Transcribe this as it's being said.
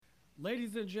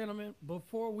Ladies and gentlemen,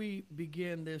 before we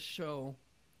begin this show,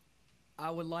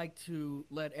 I would like to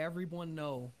let everyone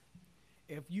know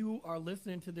if you are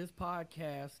listening to this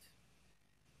podcast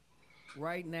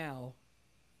right now,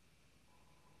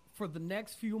 for the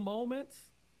next few moments,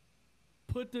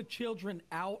 put the children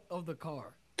out of the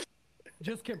car.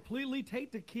 Just completely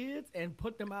take the kids and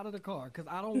put them out of the car because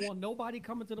I don't want nobody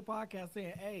coming to the podcast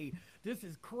saying, hey, this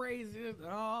is crazy.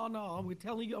 Oh, no. We're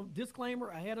telling you a disclaimer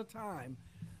ahead of time.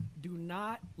 Do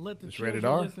not let the It's rated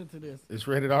children R. listen to this. It's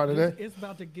rated R This today. it's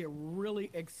about to get really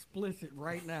explicit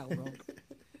right now,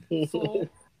 bro. So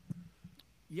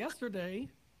yesterday,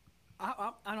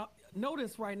 I don't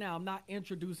notice right now. I'm not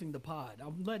introducing the pod.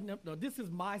 I'm letting them know this is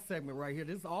my segment right here.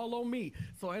 This is all on me.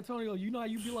 So Antonio, you know how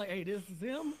you be like, hey, this is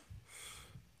him.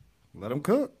 Let them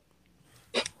cook.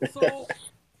 So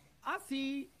I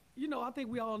see. I think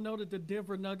we all know that the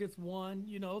Denver Nuggets won.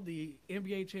 The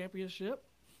NBA championship.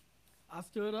 I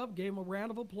stood up, gave him a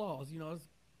round of applause.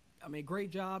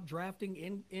 Great job drafting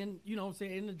in what I'm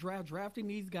saying, in the draft, drafting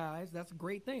these guys. That's a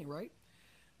great thing, right?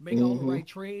 Make all the right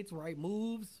trades, right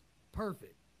moves,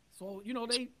 perfect. So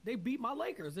they beat my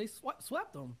Lakers. They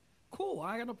swept them. Cool.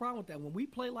 I ain't got no problem with that. When we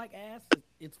play like ass,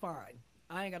 it's fine.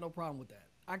 I ain't got no problem with that.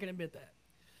 I can admit that.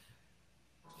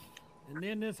 And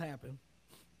then this happened.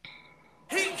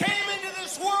 He came into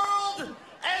this world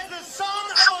as the son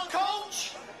of a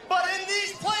coach, but in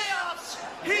these playoffs,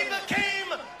 he became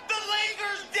the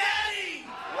Lakers' daddy.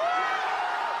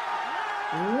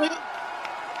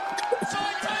 So I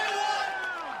tell you what,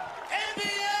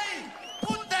 NBA,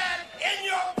 put that in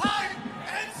your pipe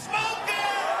and smoke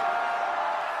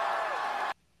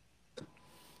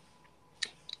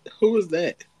it. Who was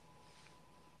that?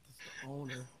 The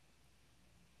owner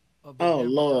of the Oh Denver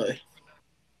Lord. Nuggets.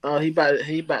 Oh, he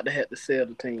about to have to sell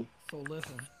the team. So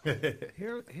listen,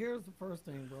 here's the first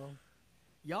thing, bro.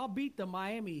 Y'all beat the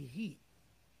Miami Heat.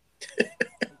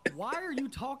 Why are you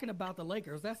talking about the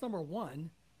Lakers? That's number one.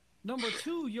 Number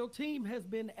two, your team has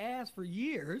been ass for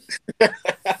years.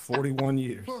 41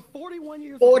 years. For 41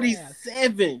 years.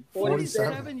 47.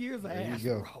 47 years of There you ass,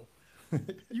 go. bro.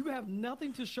 You have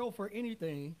nothing to show for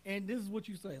anything, and this is what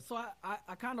you say. So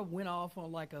I kind of went off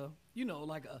on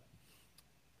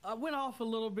I went off a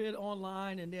little bit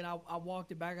online, and then I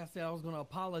walked it back. I said I was going to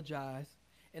apologize.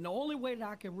 And the only way that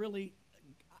I can't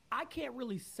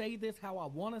really say this how I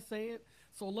want to say it.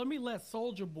 So let me let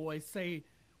Soldier Boy say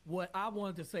what I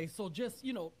wanted to say. So just,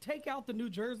 take out the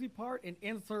New Jersey part and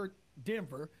insert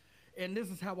Denver. And this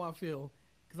is how I feel.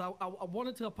 Because I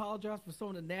wanted to apologize for some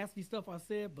of the nasty stuff I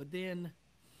said, but then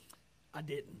I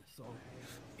didn't. So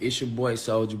It's your boy,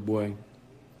 Soldier Boy.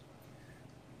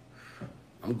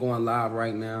 I'm going live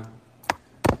right now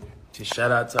to shout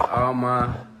out to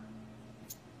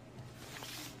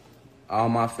all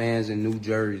my fans in New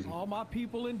Jersey. all my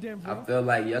people in Denver, I feel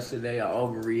like yesterday I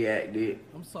overreacted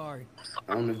I'm sorry.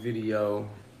 on the video.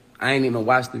 I ain't even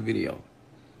watched the video.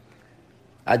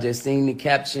 I just seen the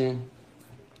caption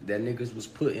that niggas was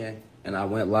putting, and I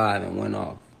went live and went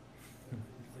off.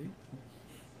 See?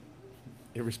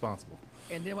 Irresponsible.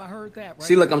 And then I heard that, right?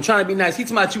 See, look, I'm trying to be nice. He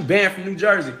talking about you banned from New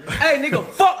Jersey. Hey, nigga,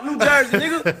 fuck New Jersey,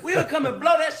 nigga. We'll come and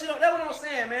blow that shit up. That's what I'm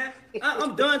saying, man.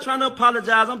 I'm done trying to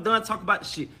apologize. I'm done talking about the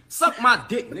shit. Suck my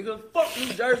dick, nigga. Fuck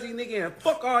New Jersey, nigga, and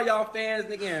fuck all y'all fans,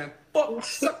 nigga, and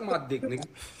suck my dick, nigga.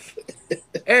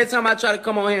 Every time I try to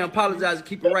come on here and apologize and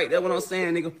keep it right, that's what I'm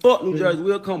saying, nigga. Fuck New Jersey.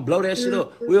 We'll come blow that shit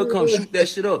up. We'll come shoot that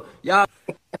shit up. Y'all.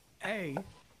 Hey,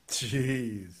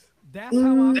 Jeez. that's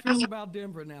how I feel about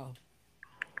Denver now.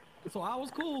 So I was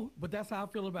cool, but that's how I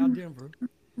feel about Denver.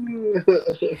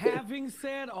 Having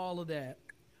said all of that,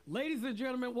 ladies and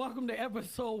gentlemen, welcome to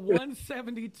episode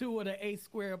 172 of the A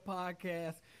Square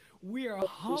podcast. We are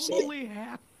humbly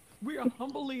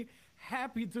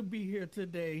happy to be here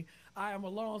today. I am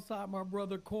alongside my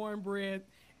brother Cornbread,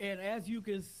 and as you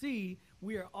can see,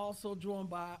 we are also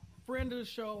joined by friend of the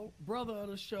show, brother of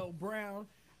the show, Brown.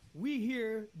 We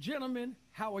here, gentlemen.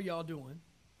 How are y'all doing?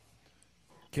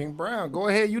 King Brown, go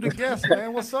ahead. You the guest,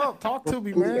 man. What's up? Talk to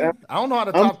me, man. I don't know how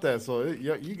to top that, so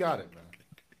you got it,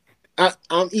 man.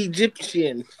 I'm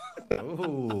Egyptian.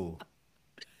 Ooh.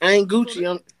 I ain't Gucci.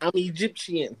 I'm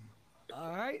Egyptian.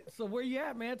 All right. So where you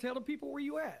at, man? Tell the people where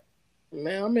you at.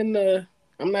 Man,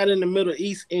 I'm not in the Middle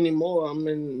East anymore. I'm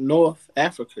in North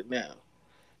Africa now.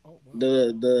 Oh, wow.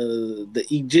 The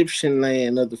Egyptian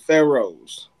land of the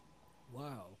pharaohs.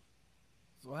 Wow.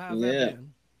 So how's that been?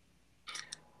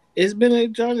 It's been a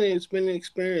journey. It's been an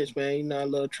experience, man. I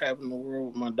love traveling the world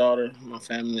with my daughter, my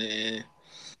family,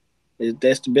 and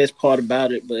that's the best part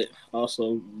about it. But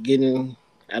also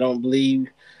I don't believe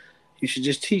you should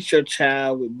just teach your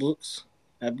child with books.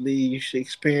 I believe you should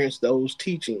experience those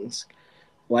teachings.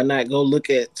 Why not go look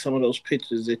at some of those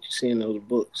pictures that you see in those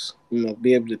books? You know,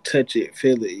 be able to touch it,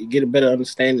 feel it. You get a better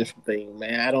understanding from things,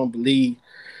 man. I don't believe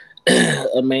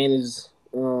a man is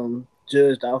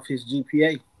judged off his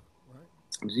GPA. Right.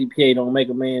 GPA don't make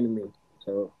a man to me.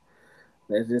 So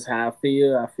that's just how I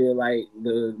feel. I feel like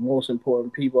the most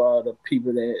important people are the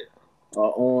people that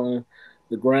are on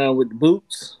the ground with the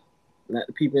boots, not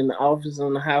the people in the office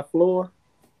on the high floor.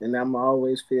 And I'm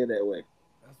always feel that way.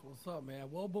 That's what's up,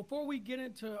 man. Well, before we get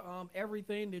into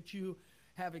everything that you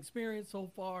have experienced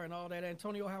so far and all that,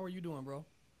 Antonio, how are you doing, bro?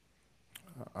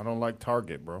 I don't like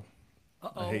Target, bro. Uh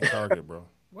I oh. hate Target, bro.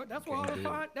 What? I That's where all can't the do it.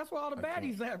 fine. That's where all the I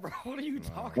can't. baddies at, bro. What are you Nah,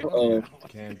 talking Uh about?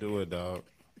 can't do it, dog.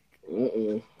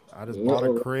 oh. I just bought a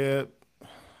Uh crib.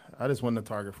 I just went to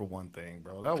Target for one thing,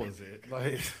 bro. That was it.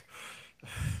 Like,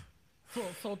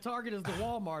 So Target is the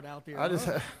Walmart out there, I huh? just,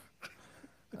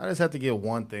 I just had to get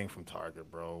one thing from Target,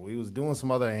 bro. We was doing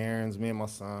some other errands, me and my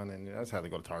son, and I just had to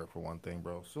go to Target for one thing,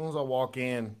 bro. As soon as I walk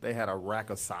in, they had a rack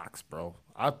of socks, bro.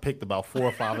 I picked about 4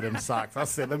 or 5 of them socks. I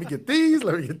said, let me get these,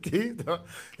 let me get these.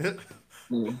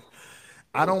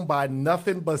 I don't buy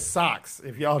nothing but socks,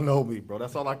 if y'all know me, bro.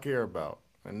 That's all I care about.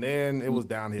 And then it was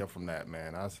downhill from that,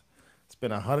 man.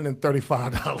 Spent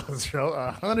 $135, yo.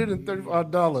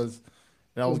 $135.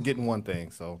 And I was getting one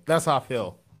thing. So that's how I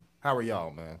feel. How are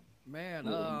y'all, man? Man,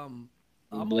 I'm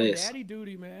on Bless. daddy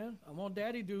duty, man. I'm on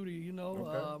daddy duty, you know.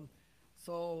 Okay.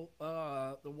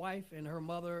 The wife and her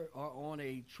mother are on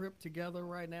a trip together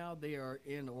right now. They are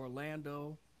in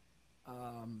Orlando.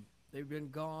 They've been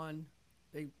gone.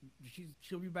 They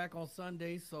she'll be back on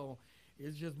Sunday, so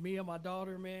it's just me and my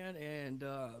daughter, man. And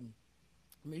let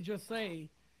me just say,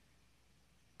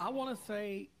 I want to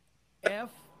say,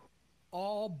 f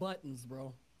all buttons,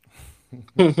 bro.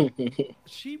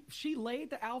 She laid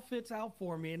the outfits out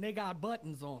for me, and they got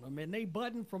buttons on them, and they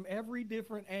button from every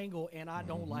different angle, and I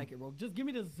don't like it, bro. Just give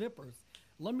me the zippers.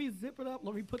 Let me zip it up.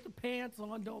 Let me put the pants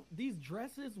on. Don't these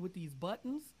dresses with these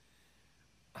buttons?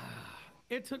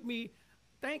 It took me.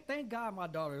 Thank God my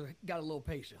daughter got a little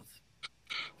patience.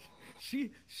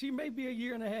 She may be a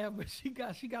year and a half, but she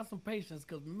got some patience.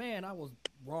 Cause man, I was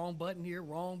wrong button here,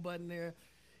 wrong button there.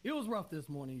 It was rough this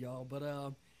morning, y'all,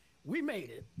 but we made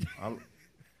it. I,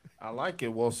 I like it.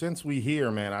 Well, since we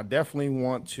here, man, I definitely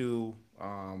want to.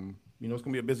 It's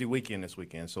gonna be a busy weekend this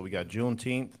weekend. So we got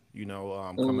Juneteenth,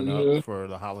 coming up hmm for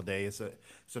the holiday. It's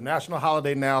a national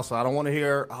holiday now, so I don't want to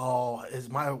hear, oh, is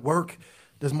my work?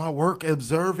 Does my work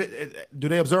observe it? Do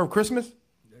they observe Christmas?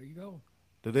 There you go.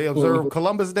 Do they observe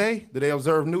Columbus Day? Do they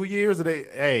observe New Year's?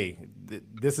 Hey,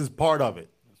 this is part of it.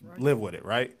 That's right. Live with it,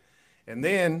 right? And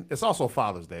then it's also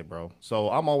Father's Day, bro. So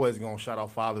I'm always gonna shout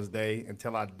out Father's Day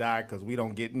until I die because we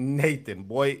don't get Nathan,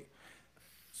 boy.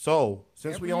 So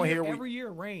since we on here, we Every year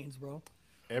rains, bro.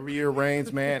 every year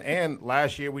rains, man. And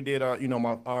last year we did,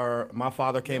 my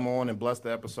father came Yep. on and blessed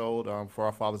the episode for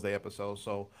our Father's Day episode.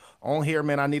 So on here,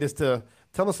 man, I need us to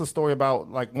tell us a story about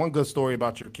like one good story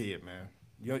about your kid, man.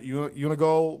 You wanna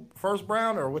go first,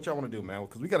 Brown, or what y'all wanna do, man?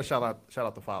 Because we gotta shout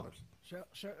out the fathers.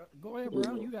 Go ahead,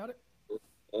 Brown. You got it.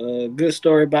 Good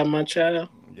story about my child.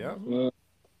 Yeah. Mm-hmm.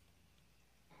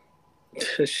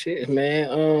 Uh, shit,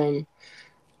 man.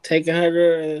 Taking her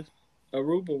to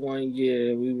Aruba one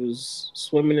year, we was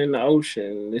swimming in the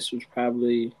ocean. This was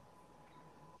probably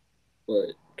what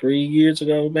 3 years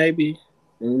ago, maybe.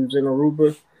 And we was in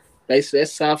Aruba. Basically,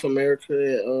 that's South America.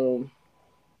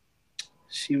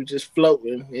 She was just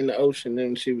floating in the ocean,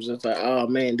 and she was just like, "Oh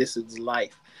man, this is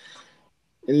life."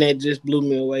 And that just blew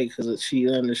me away because she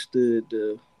understood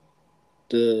the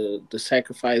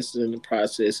sacrifices and the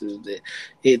processes that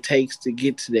it takes to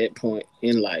get to that point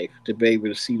in life to be able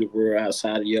to see the world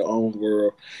outside of your own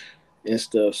world and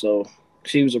stuff. So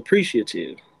she was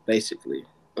appreciative, basically,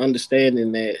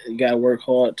 understanding that you gotta work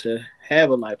hard to have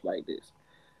a life like this.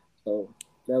 So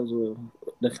that was a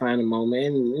defining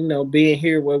moment, and being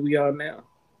here where we are now.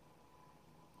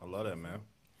 I love that, man.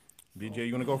 So BJ,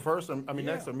 you wanna go first? I mean,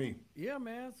 yeah, next or me? yeah,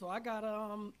 man. So I got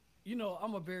I'm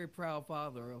a very proud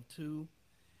father of two,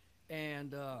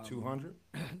 and 200.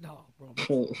 no, bro,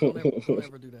 don't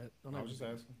ever do that. Don't I ever was do just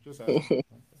that. asking. Just asking.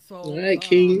 All So right,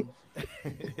 King.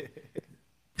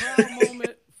 proud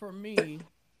moment for me,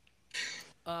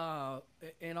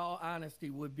 in all honesty,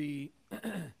 would be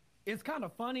it's kind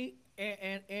of funny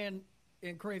and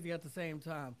crazy at the same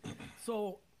time.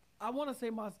 So I want to say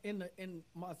in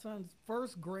my son's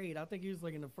first grade, I think he was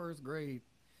like in the first grade,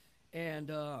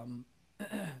 and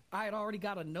I had already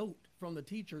got a note from the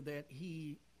teacher that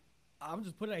I'm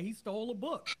just putting it, he stole a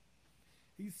book.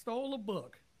 He stole a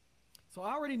book. So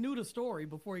I already knew the story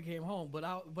before he came home,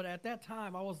 but at that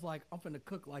time I was like, I'm finna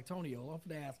cook like Tonio. I'm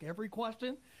finna ask every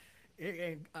question,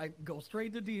 and I go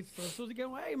straight to details. So as soon as he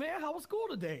came, hey man, how was school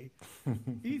today?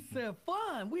 He said,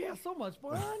 fun. We had so much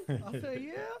fun. I said,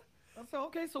 yeah. I said,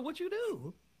 okay. So what you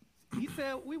do? He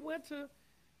said, we went to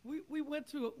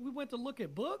look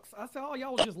at books. I said, oh,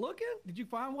 y'all was just looking. Did you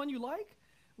find one you like?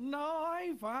 No, I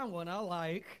ain't find one I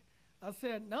like. I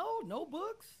said, no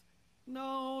books.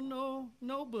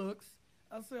 No books.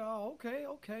 I said, oh, okay,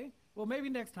 okay. Well, maybe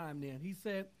next time then. He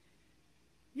said,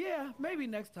 yeah, maybe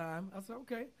next time. I said,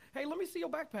 okay. Hey, let me see your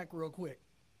backpack real quick.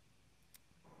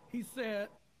 He said,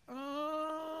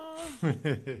 I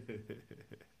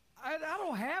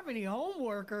don't have any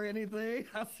homework or anything.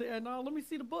 I said, no, let me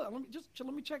see the book.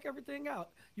 Let me check everything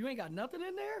out. You ain't got nothing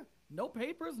in there? No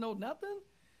papers, no nothing?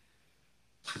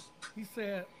 He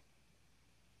said,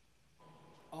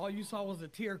 all you saw was a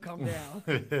tear come down.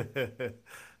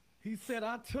 He said,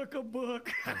 I took a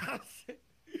book.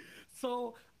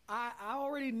 So I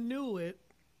already knew it,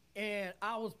 and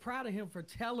I was proud of him for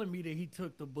telling me that he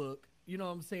took the book, you know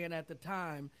what I'm saying, at the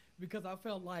time, because I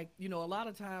felt like, a lot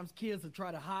of times kids would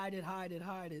try to hide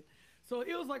it. So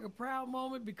it was like a proud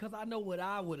moment because I know what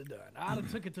I would have done. I'd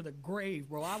have took it to the grave,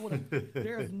 bro. I would have.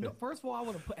 First of all, I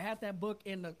would have had that book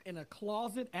in a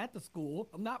closet at the school.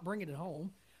 I'm not bringing it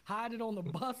home. Hide it on the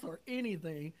bus or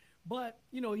anything. But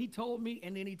he told me,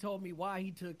 and then he told me why he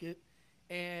took it,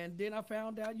 and then I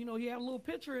found out, he had a little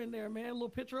picture in there, man, a little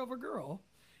picture of a girl,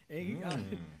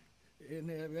 and and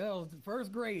that was the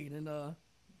first grade, and I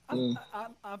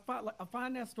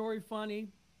find that story funny.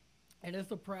 And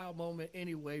it's a proud moment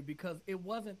anyway, because it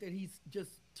wasn't that he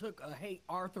just took a Hey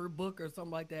Arthur book or something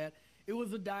like that. It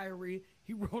was a diary.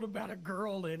 He wrote about a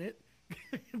girl in it.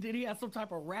 Then he had some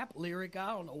type of rap lyric.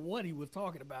 I don't know what he was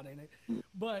talking about in it.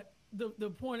 But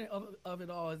the point of it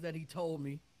all is that he told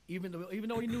me, even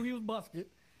though he knew he was busted,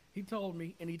 he told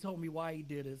me, and he told me why he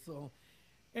did it. So,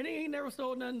 and he ain't never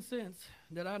stole nothing since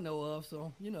that I know of.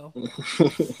 So,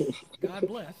 God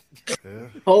bless. Yeah.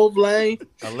 Whole blame.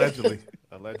 Allegedly.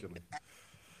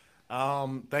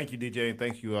 Thank you, DJ, and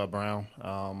thank you, Brown.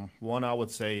 One I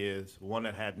would say is one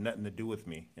that had nothing to do with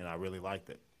me, and I really liked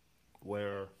it.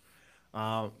 Where,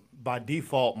 by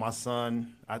default, my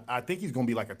son, I think he's going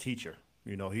to be like a teacher.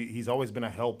 He's always been a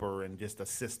helper and just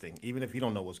assisting, even if he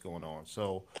don't know what's going on.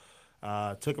 So,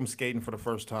 took him skating for the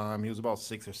first time. He was about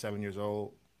 6 or 7 years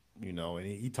old. And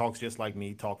he talks just like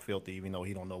me, talk filthy, even though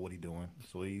he don't know what he's doing.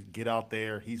 So he get out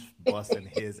there, he's busting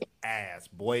his ass,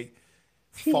 boy.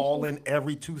 Falling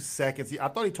every 2 seconds. I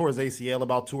thought he tore his ACL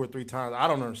about 2 or 3 times. I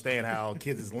don't understand how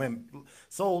kids is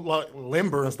so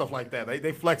limber and stuff like that.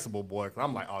 They flexible, boy.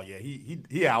 I'm like, oh yeah,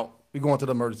 he out. We going to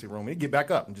the emergency room. He get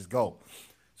back up and just go.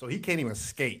 So he can't even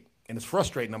skate, and it's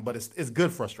frustrating him, but it's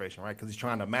good frustration, right? Because he's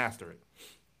trying to master it.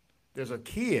 There's a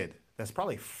kid that's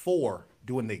probably 4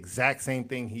 doing the exact same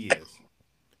thing he is.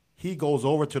 He goes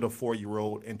over to the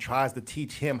 4-year-old and tries to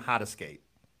teach him how to skate.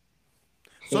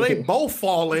 So they both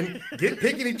falling,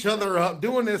 picking each other up,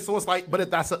 doing this. So it's like,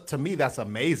 but to me, that's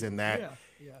amazing. That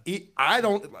I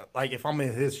don't like, if I'm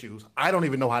in his shoes, I don't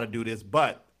even know how to do this,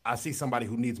 but I see somebody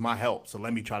who needs my help, so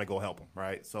let me try to go help him,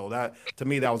 right? So that, to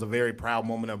me, that was a very proud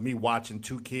moment of me watching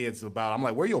 2 kids I'm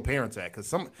like, where your parents at?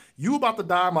 Because you about to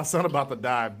die, my son about to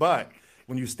die, but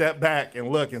when you step back and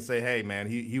look and say, hey, man,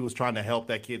 he was trying to help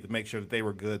that kid to make sure that they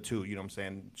were good too, you know what I'm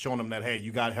saying? Showing them that, hey,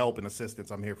 you got help and assistance,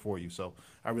 I'm here for you. So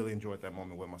I really enjoyed that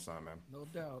moment with my son, man. No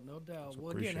doubt. So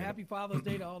Well, again, happy Father's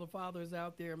Day to all the fathers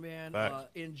out there, man.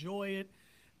 Enjoy it,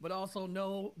 but also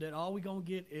know that all we going to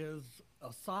get is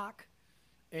a sock.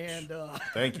 And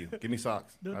thank you. Give me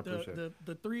socks. I appreciate it.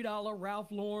 The $3 Ralph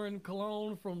Lauren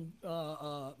cologne from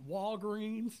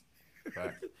Walgreens.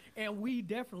 And we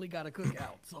definitely got a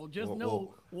cookout, so just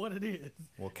know what it is.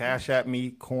 Well, cash at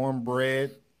me,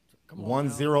 cornbread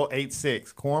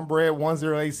 1086. Cornbread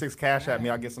 1086, cash at me.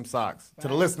 I'll get some socks. To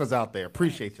the listeners out there,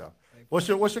 appreciate y'all. What's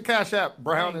your cash app,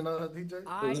 Brown and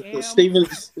DJ? Steven,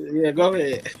 yeah, go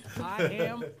ahead.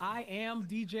 I am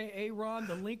DJ Aaron.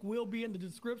 The link will be in the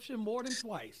description more than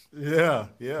twice. Yeah.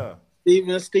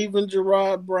 Steven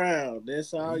Gerard Brown.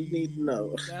 That's all you need to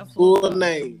know. Full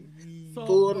name.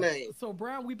 Full name. So,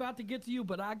 Brown, we about to get to you,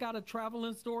 but I got a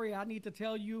traveling story I need to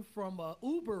tell you from a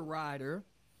Uber rider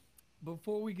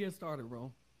before we get started, bro.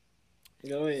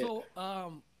 Go ahead. So,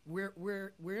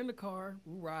 we're in the car,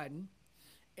 we're riding,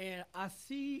 and I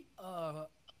see a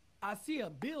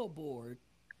billboard,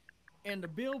 and the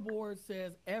billboard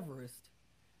says Everest.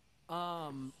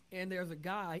 And there's a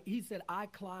guy. He said, "I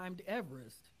climbed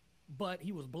Everest," but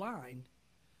he was blind,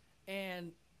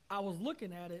 and I was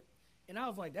looking at it. And I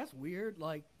was like, that's weird.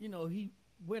 Like, he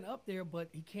went up there, but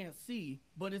he can't see.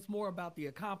 But it's more about the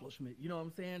accomplishment. You know what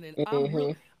I'm saying? And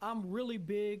Mm-hmm. I'm really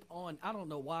big on. I don't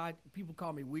know why people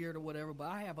call me weird or whatever, but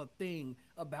I have a thing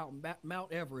about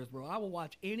Mount Everest, bro. I will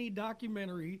watch any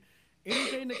documentary,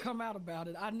 anything that come out about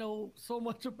it. I know so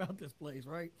much about this place,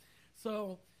 right?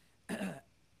 So,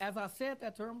 as I said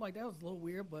that to her, I'm like, that was a little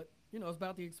weird, but it's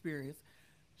about the experience.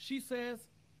 She says,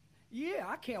 "Yeah,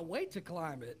 I can't wait to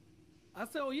climb it." I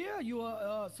said, "Oh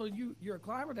yeah, so you're a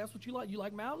climber? That's what you like? You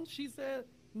like mountains?" She said,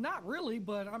 "Not really,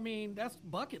 but I mean that's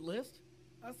bucket list."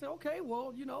 I said, "Okay,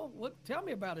 well, what? Tell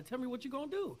me about it. Tell me what you're gonna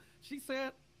do." She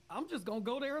said, "I'm just gonna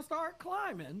go there and start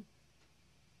climbing."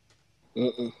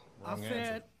 Mm-mm. I Wrong answer.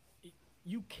 said,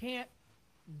 "You can't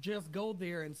just go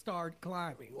there and start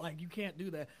climbing. Like you can't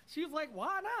do that." She was like,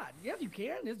 "Why not?" "Yeah, you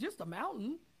can. It's just a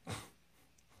mountain."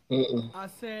 Mm-mm. I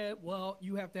said, "Well,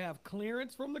 you have to have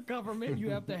clearance from the government. You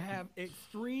have to have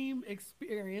extreme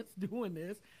experience doing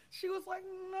this." She was like,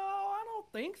 "No, I don't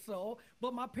think so."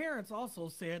 But my parents also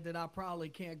said that I probably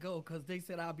can't go because they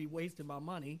said I'd be wasting my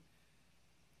money.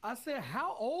 I said,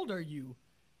 "How old are you?"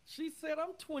 She said,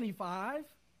 "I'm 25."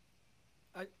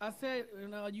 I said,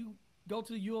 "You go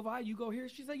to the U of I, you go here?"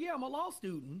 She said, "Yeah, I'm a law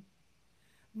student."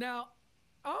 Now,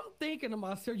 I'm thinking to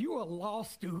myself, "You're a law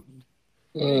student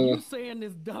and Mm. you saying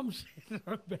this dumb shit in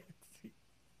her backseat."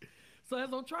 So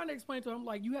as I'm trying to explain to him,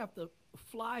 like you have to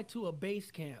fly to a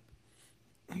base camp.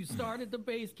 You start at the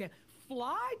base camp,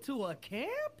 fly to a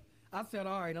camp. I said,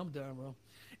 "All right, I'm done, bro."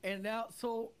 And now,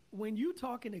 so when you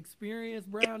talking experience,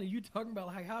 Brown, and you talking about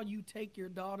like how you take your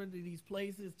daughter to these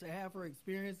places to have her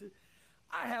experiences,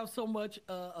 I have so much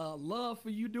love for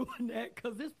you doing that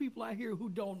because there's people out here who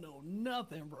don't know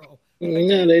nothing, bro. Like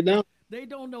No, they don't. they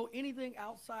don't know anything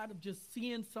outside of just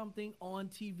seeing something on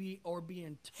TV or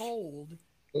being told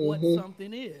what Mm-hmm.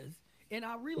 something is. And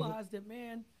I realized that,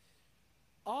 man,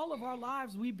 all of our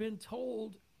lives we've been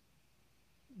told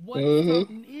what Mm-hmm.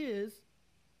 something is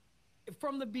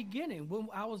from the beginning. When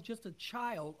I was just a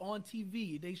child on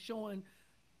TV, they showing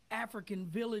African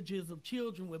villages of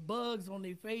children with bugs on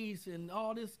their face and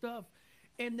all this stuff.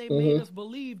 And they made Mm-hmm. us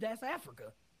believe that's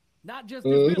Africa, not just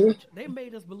this Mm-hmm. village. They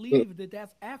made us believe that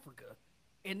that's Africa.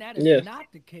 And that is Yes.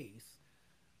 not the case.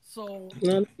 So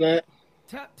No, it's not.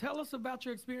 tell us about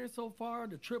your experience so far,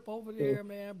 the trip over there,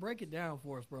 man. Break it down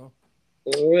for us, bro.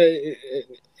 Well, as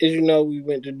you know, we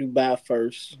went to Dubai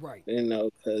first. Right.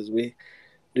 Because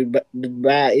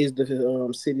Dubai is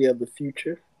the city of the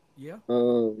future. Yeah.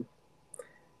 Um,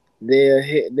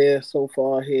 they're so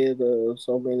far ahead of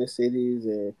so many cities,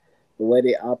 and the way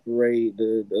they operate,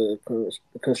 the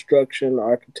construction, the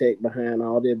architect behind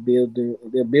all their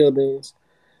buildings,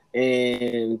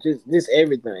 and just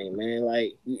everything, man.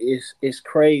 Like it's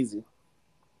crazy.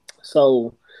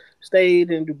 So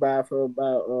stayed in Dubai for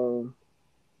about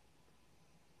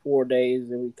 4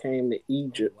 days, and we came to Oh,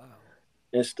 Egypt wow.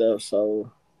 and stuff.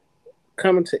 So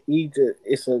coming to Egypt,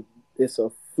 it's a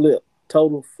flip,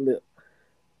 total flip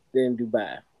than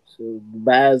Dubai. So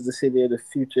Dubai is the city of the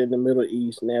future in the Middle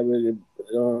East. Now we're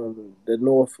the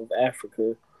north of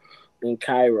Africa in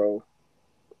Cairo,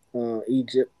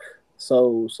 Egypt.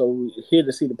 So we're here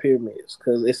to see the pyramids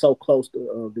because it's so close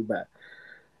to Dubai.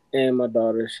 And my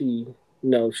daughter, she's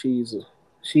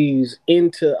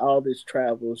into all this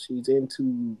travel. She's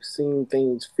into seeing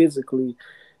things physically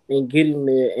and getting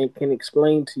there and can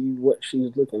explain to you what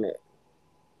she's looking at.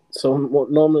 So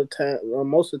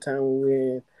most of the time when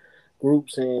we're in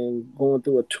groups and going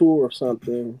through a tour or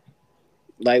something,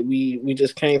 like we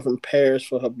just came from Paris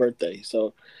for her birthday,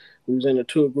 so we was in a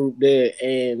tour group there,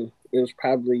 and it was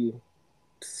probably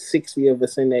 60 of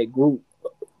us in that group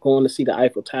going to see the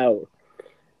Eiffel Tower.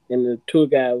 And the tour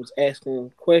guide was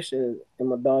asking questions, and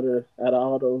my daughter, out of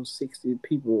all those 60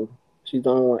 people, she's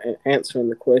the only one answering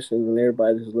the questions, and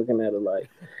everybody's just looking at her like,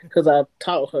 because I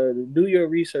taught her to do your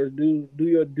research, do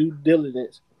your due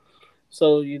diligence,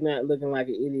 so you're not looking like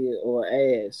an idiot or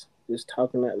an ass, just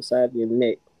talking out the side of your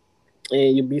neck.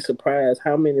 And you'd be surprised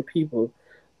how many people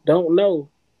don't know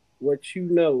what you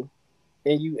know,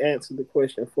 and you answer the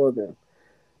question for them,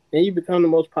 and you become the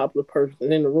most popular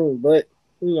person in the room. But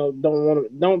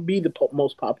don't be the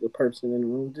most popular person in the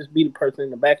room. Just be the person in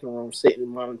the back of the room, sitting and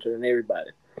monitoring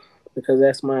everybody, because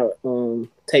that's my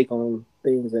take on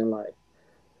things in life.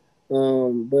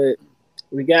 But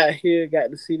we got here, got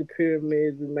to see the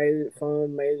pyramids. We made it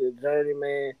fun, made it a journey,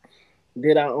 man.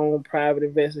 Did our own private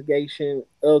investigation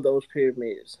of those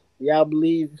pyramids. Y'all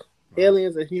believe Nice.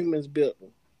 aliens or humans built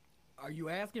them? Are you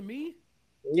asking me?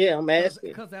 Yeah, I'm Cause,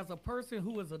 asking. cause as a person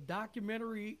who is a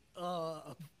documentary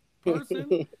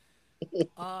person,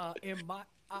 in my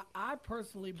I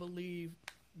personally believe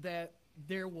that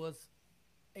there was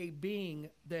a being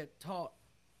that taught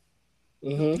the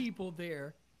Mm-hmm. people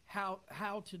there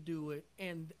how to do it,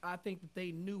 and I think that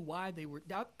they knew why they were.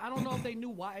 I don't know if they knew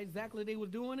why exactly they were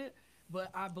doing it, but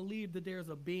I believe that there's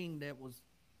a being that was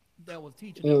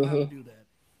teaching them how to Mm-hmm. do that,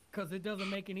 because it doesn't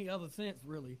make any other sense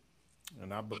really.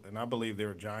 And I believe they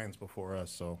were giants before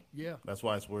us, so Yeah. that's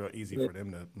why it's real easy for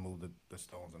them to move the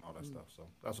stones and all that Mm. stuff. So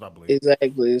that's what I believe.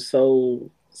 Exactly. So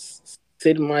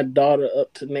sitting my daughter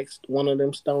up to next one of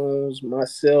them stones,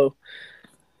 myself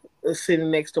sitting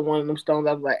next to one of them stones,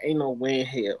 I was like, ain't no way in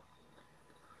hell.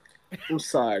 I'm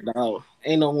sorry, dog.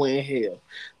 Ain't no way in hell.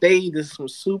 They either some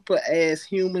super ass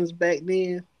humans back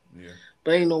then, Yeah.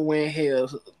 but ain't no way in hell.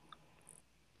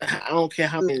 I don't care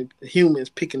how many humans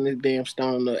picking this damn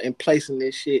stone up and placing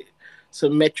this shit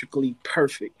symmetrically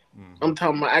perfect. Hmm. I'm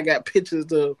talking about. I got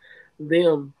pictures of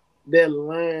them. Their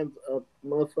lines of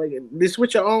motherfucking. This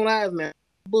with your own eyes now.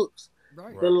 Books.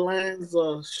 Right. The Right. lines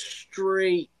are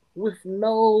straight with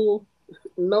no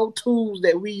tools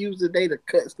that we use today to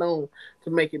cut stone to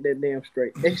make it that damn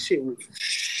straight. That shit was.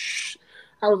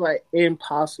 I was like,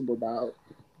 impossible, dog.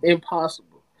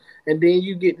 Impossible. And then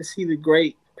you get to see the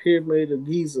Great Pyramid of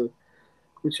Giza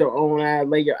with your own eyes,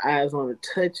 lay your eyes on it,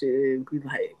 touch it, and be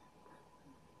like,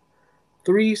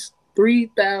 three,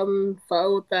 3,000,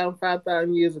 4,000,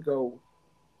 5,000 years ago,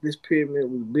 this pyramid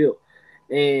was built.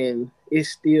 And it's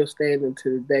still standing to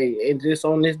the day. And just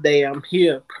on this day, I'm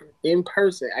here in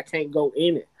person. I can't go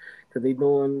in it because they're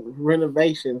doing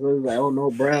renovations. I was like, oh no,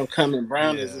 Brown coming.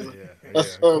 Brown is Yeah. Yeah. a, Yeah.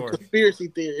 Of a course. conspiracy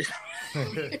theorist.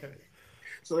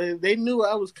 So they knew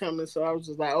I was coming. So I was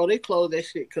just like, oh, they closed that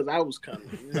shit because I was coming.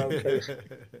 Because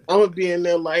I'm gonna be in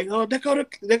there like, oh, they go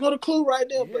to Clue right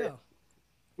there. But Yeah.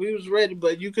 we was ready.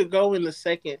 But you could go in the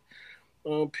second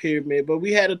pyramid. But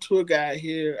we had a tour guide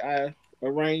here. I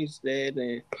arranged that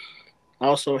and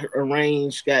also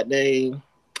arranged. Got they.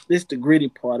 This the gritty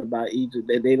part about Egypt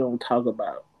that they don't talk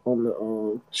about on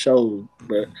the shows.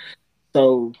 But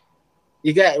so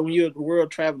you got when you're a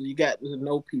world traveler, you got to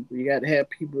know people. You got to have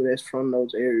people that's from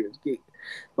those areas. Get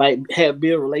like have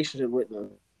build a relationship with them.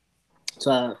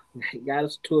 So I got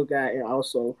us a tour guide and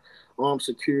also armed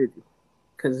security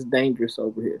because it's dangerous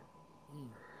over here, Mm.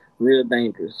 real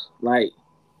dangerous. Like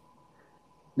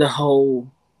the whole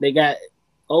they got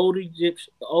old Egypt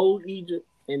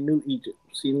and new Egypt.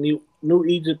 See, new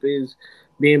Egypt is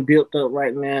being built up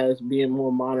right now. It's being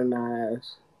more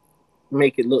modernized,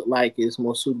 make it look like it's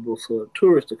more suitable for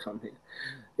tourists to come here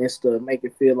Mm. instead of make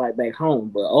it feel like back home.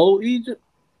 But old Egypt,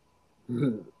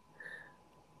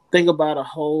 think about a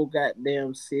whole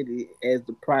goddamn city as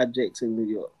the projects in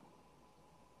New York.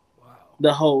 Wow.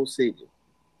 The whole city,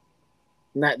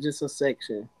 not just a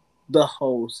section. The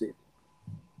whole city.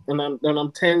 And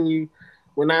I'm telling you,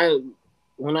 when I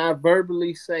when I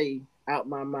verbally say out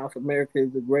my mouth, America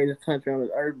is the greatest country on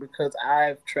the earth because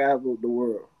I've traveled the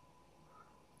world,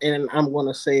 and I'm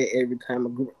gonna say it every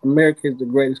time. America is the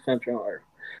greatest country on earth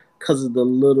because of the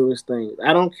littlest things.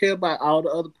 I don't care about all the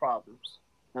other problems.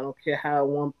 I don't care how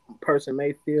one person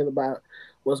may feel about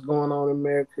what's going on in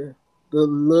America. The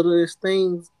littlest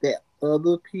things that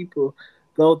other people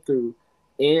go through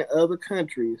in other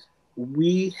countries,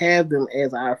 we have them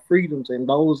as our freedoms, and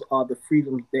those are the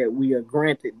freedoms that we are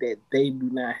granted that they do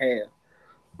not have,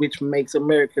 which makes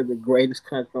America the greatest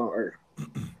country on earth.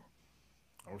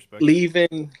 I respect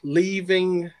it.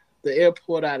 Leaving the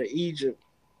airport out of Egypt,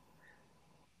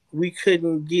 we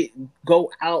couldn't go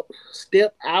out,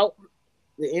 step out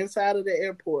the inside of the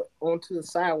airport onto the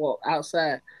sidewalk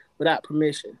outside without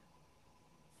permission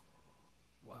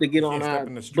to Wow. get You on can't step our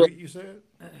in the but street. You said.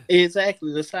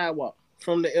 exactly the sidewalk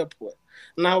from the airport.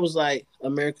 And I was like,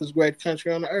 America's greatest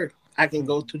country on the earth. I can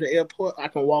go to the airport, I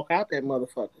can walk out that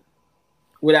motherfucker So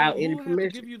without any who had to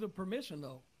permission. give you the permission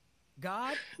though?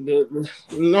 God?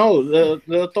 No, the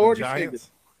The authority figures.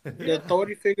 Giants. The Yeah.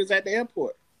 authority figures at the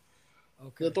airport. The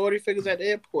Okay. authority figures at the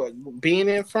airport. Being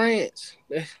in France,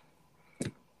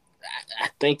 I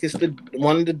think it's the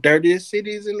one of the dirtiest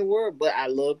cities in the world. But I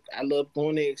love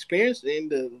going to experience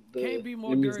it in Can't be the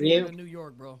more dirty museum. than New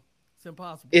York, bro. It's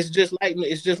impossible. It's just like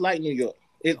New York.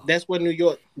 Oh, That's where New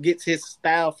York gets his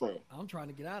style from. I'm trying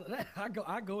to get out of that.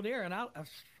 I go there and I'll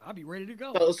be ready to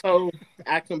go. So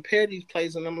I compare these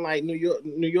places and I'm like New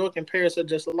York and Paris are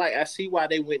just alike. I see why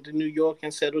they went to New York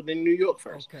and settled in New York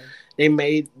first. Okay.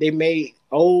 They made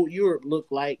old Europe look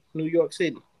like New York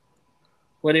City.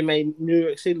 Where they made New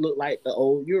York City look like the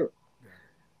old Europe. Got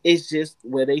it. It's just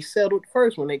where they settled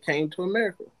first when they came to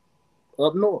America,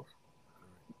 up north.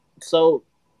 Right. So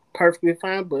perfectly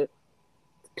fine, but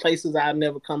places I'll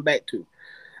never come back to.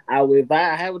 I will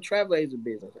advise. I have a travel agent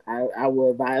business. I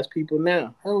will advise people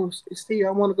now. Oh, Steve,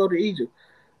 I want to go to Egypt.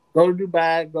 Go to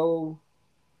Dubai. Go.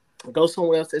 Go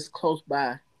somewhere else that's close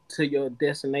by to your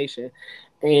destination,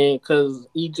 and because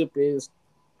Egypt is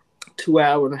 2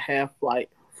 hour and a half flight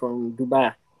from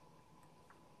Dubai.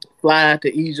 Fly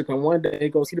to Egypt and one day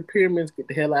go see the pyramids. Get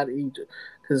the hell out of Egypt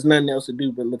because nothing else to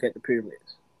do but look at the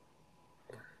pyramids.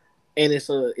 And it's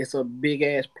a big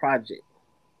ass project.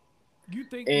 You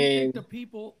think And the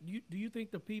people do you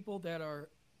think the people that are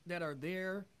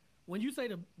there when you say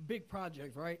the big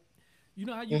projects, right? You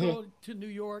know how you mhm, go to New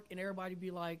York and everybody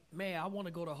be like, "Man, I want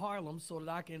to go to Harlem so that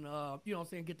I can you know what I'm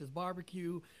saying, get this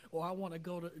barbecue or I want to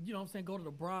go to, you know what I'm saying, go to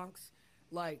the Bronx."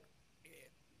 Like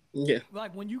yeah,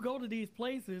 like when you go to these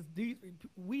places,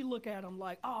 we look at them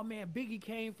like, "Oh man, Biggie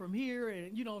came from here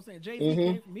and you know what I'm saying, Jay-Z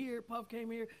hmm came from here, Puff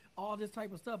came here, all this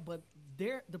type of stuff." But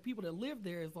the people that live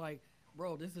there is like,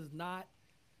 "Bro, this is not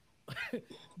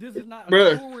this is not a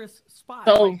bro. tourist spot."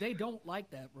 So Like they don't like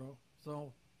that, bro.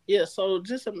 So, yeah, so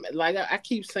just like I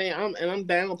keep saying, I'm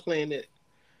downplaying it,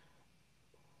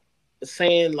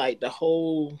 saying like the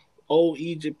whole old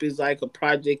Egypt is like a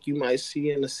project you might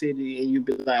see in the city, and you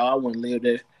be like, oh, I want to live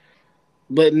there.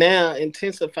 But now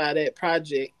intensify that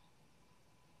project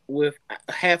with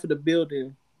half of the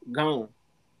building gone,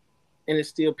 and it's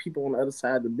still people on the other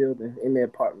side of the building in their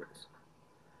apartments.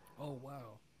 oh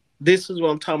wow. This is what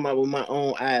I'm talking about with my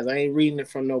own eyes. I ain't reading it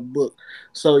from no book,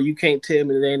 so you can't tell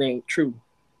me that ain't true.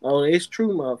 Oh, it's true,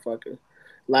 motherfucker.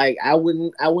 Like I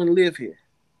wouldn't live here.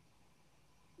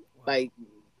 Wow. Like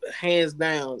hands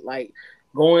down. Like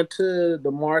going to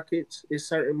the markets, is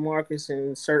certain markets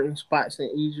and certain spots in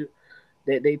Egypt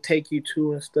that they take you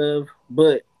to and stuff,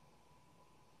 but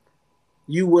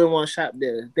you wouldn't want to shop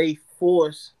there. They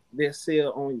force their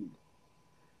sale on you.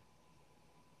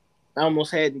 I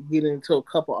almost had to get into a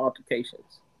couple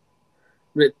altercations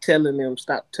with telling them,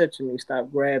 stop touching me,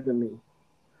 stop grabbing me,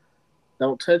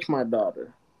 don't touch my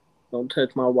daughter, don't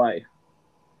touch my wife,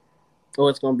 or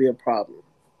it's gonna be a problem.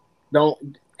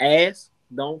 Don't ask,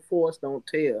 don't force, don't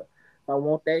tell. If I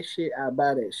want that shit, I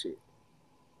buy that shit.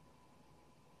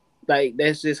 Like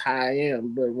that's just how I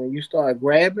am. But when you start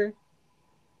grabbing,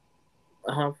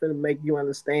 I'm finna make you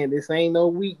understand this ain't no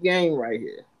weak game right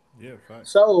here. Yeah,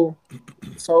 facts. So,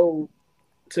 so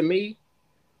to me,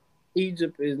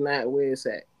 Egypt is not where it's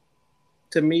at.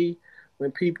 To me,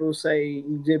 when people say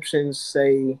Egyptians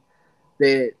say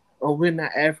that, oh, we're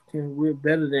not Africans, we're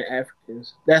better than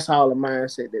Africans, that's all the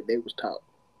mindset that they was taught.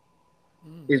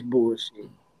 Mm. It's bullshit.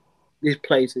 This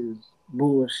place is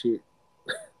bullshit.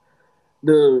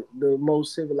 The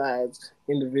most civilized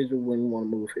individual wouldn't want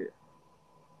to move here,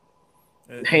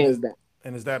 And hands is down.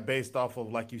 and is that based off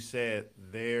of, like you said,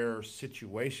 their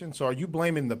situation? So are you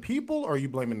blaming the people or are you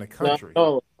blaming the No, country?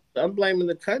 no, I'm blaming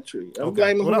the country. I'm Okay.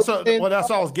 blaming Well, whoever.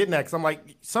 that's all I was getting at. Because I'm like,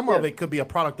 some Yeah, of it could be a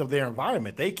product of their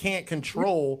environment. They can't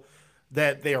control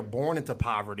that they are born into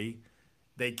poverty.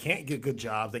 They can't get good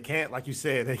jobs. They can't, like you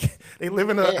said, they live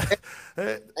in a.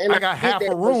 and, and I I got get half a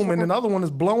that, but room and another one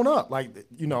is blown up. Like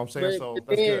you know, what I'm saying, but so but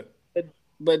that's then good. but,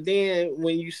 but then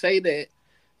when you say that,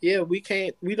 yeah, we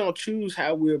don't choose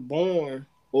how we're born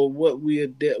or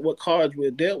what cards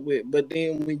we're dealt with. But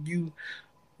then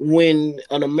when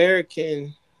an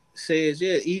American says,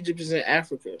 yeah, Egypt is in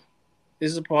Africa,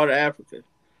 this is a part of Africa,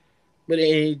 but an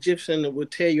Egyptian will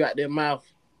tell you out their mouth,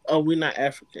 oh, we're not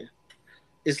African.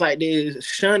 It's like they're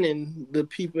shunning the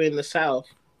people in the south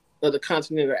of the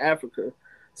continent of Africa,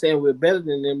 saying we're better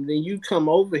than them. Then you come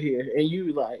over here and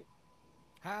you like,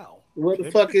 How? what the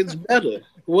They, fuck is better?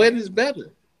 What is and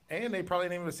better? they probably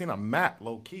ain't even seen a map,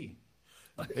 low key.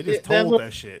 They Yeah, just told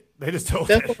that shit. They just told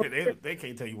that's that what shit. They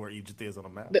can't tell you where Egypt is on a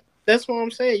map. that's what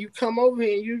I'm saying. You come over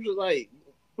here and you just like,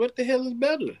 what the hell is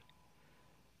better?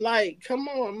 Like, come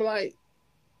on, I'm like,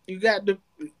 you got the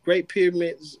Great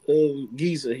Pyramids of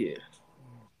Giza here.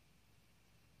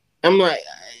 I'm like,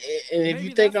 and if you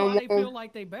Maybe think that's why I'm they wrong, feel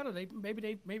like they better. Maybe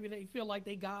they feel like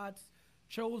they God's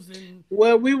chosen.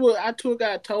 well, our tour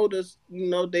guide told us,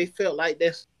 they felt like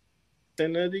that's the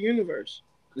center of the universe,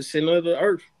 the center of the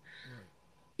earth. Right.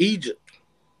 Egypt,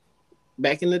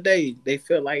 back in the day, they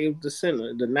felt like it was the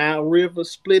center. The Nile River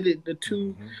split it the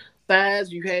two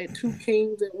sides. You had two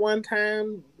kings at one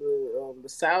time, the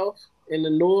south and the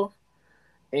north,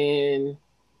 and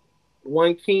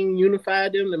one king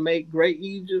unified them to make Great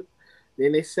Egypt.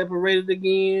 Then they separated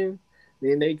again.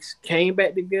 Then they came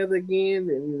back together again,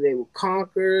 and they were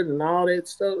conquered and all that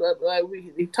stuff. Like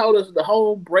he told us the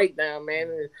whole breakdown, man.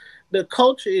 And the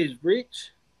culture is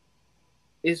rich.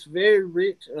 It's very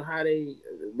rich on how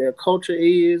their culture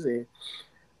is, and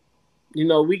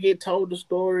we get told the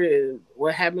story of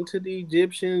what happened to the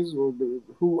Egyptians or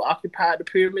who occupied the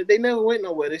pyramid. They never went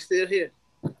nowhere. They're still here.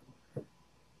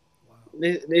 Wow.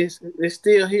 They're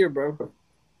still here, bro.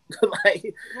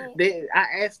 Like, So,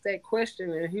 I asked that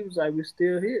question, and he was like, "We're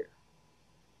still here."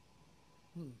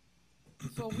 hmm.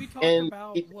 So we talked And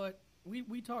about what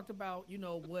we talked about,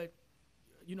 what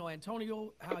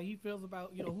Antonio, how he feels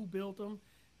about who built him,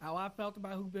 how I felt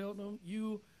about who built him.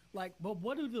 You like, but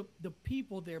what do the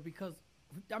people there? Because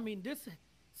I mean, this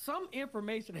some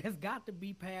information has got to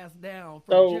be passed down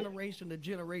from so, generation to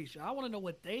generation. I want to know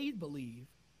what they believe.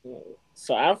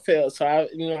 I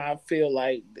feel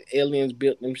like the aliens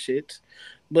built them shits,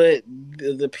 but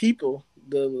the people,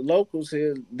 the locals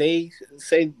here, they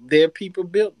say their people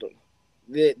built them.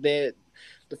 That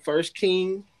the first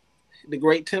king, the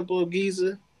Great Temple of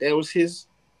Giza, that was his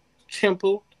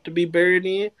temple to be buried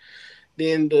in.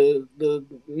 Then the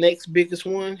next biggest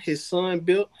one, his son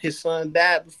built. His son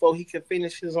died before he could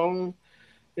finish his own,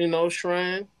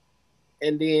 shrine.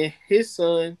 And then his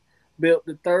son built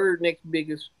the third next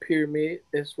biggest pyramid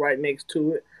that's right next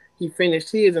to it. He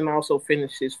finished his and also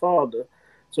finished his father,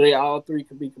 so they all three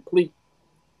could be complete.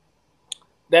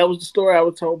 That was the story I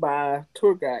was told by a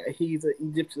tour guide. He's an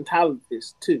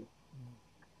Egyptologist too.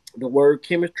 The word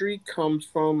chemistry comes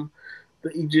from the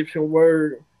Egyptian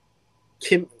word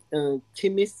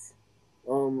chemis.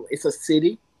 It's a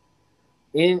city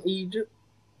in Egypt,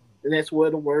 and that's where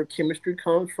the word chemistry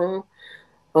comes from.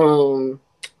 Um,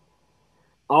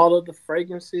 all of the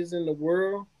fragrances in the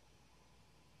world,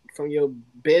 from your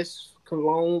best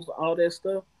colognes, all that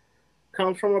stuff,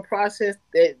 comes from a process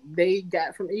that they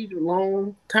got from Egypt a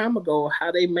long time ago.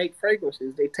 How they make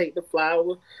fragrances, they take the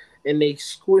flower and they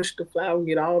squish the flower and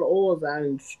get all the oils out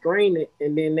and strain it,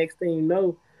 and then next thing you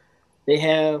know, they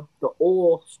have the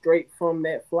oil straight from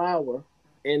that flower,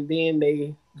 and then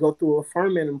they go through a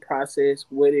fermenting process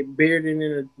where they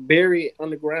bury it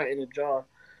underground in a jar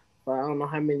for I don't know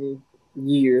how many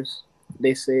years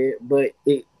they said, but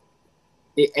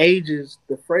it ages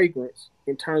the fragrance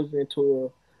and turns it into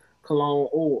a cologne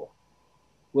oil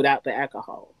without the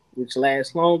alcohol, which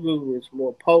lasts longer, which is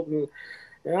more potent,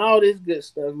 and all this good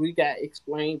stuff. We got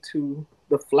explained to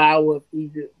the flower of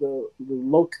Egypt, the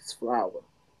lotus flower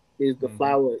is the Mm-hmm.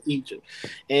 flower of Egypt,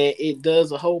 and it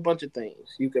does a whole bunch of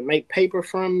things. You can make paper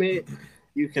from it.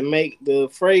 You can make the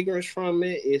fragrance from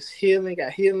it. It's healing,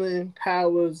 got healing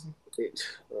powers, it,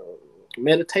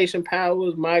 meditation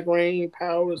powers, migraine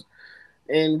powers,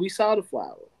 and we saw the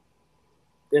flower.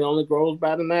 It only grows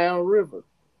by the Nile River.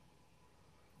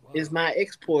 It's Wow. not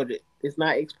exported. It's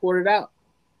not exported out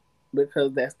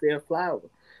because that's their flower.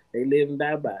 They live and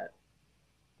die by it.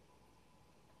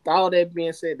 All that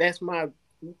being said, that's my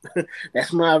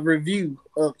review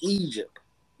of Egypt.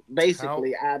 How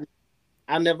Basically,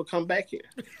 I never come back here.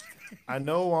 I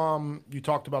know you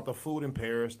talked about the food in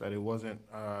Paris that it wasn't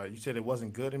you said it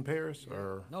wasn't good in Paris Yeah.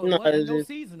 or No, it No, wasn't it's no just,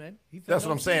 seasoning. He said that's what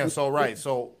no I'm saying. seasoning. So right.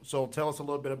 So tell us a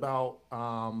little bit about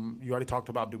you already talked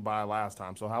about Dubai last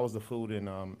time. So how was the food in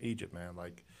Egypt, man?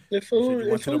 Like you said you the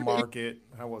went to the food, market.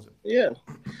 How was it? yeah,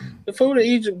 the food in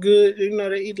Egypt good.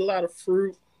 They eat a lot of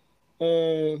fruit,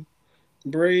 um,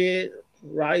 bread,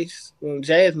 rice,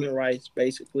 jasmine rice,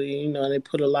 basically. They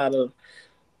put a lot of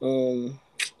um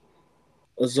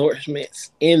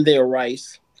assortments in their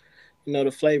rice,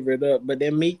 to flavor it up. But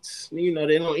their meats, they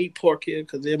don't eat pork here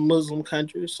because they're a Muslim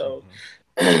country, so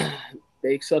Mm-hmm.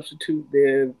 they substitute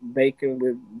their bacon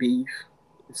with beef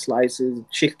slices,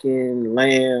 chicken,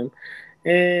 lamb,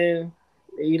 and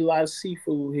they eat a lot of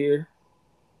seafood here.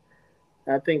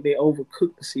 I think they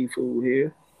overcook the seafood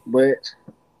here, but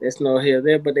that's no here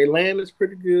there. But their lamb is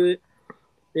pretty good.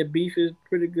 Their beef is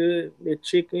pretty good. Their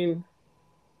chicken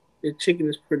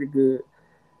is pretty good.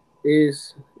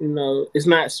 Is it's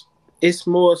not. It's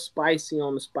more spicy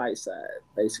on the spice side,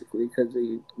 basically, because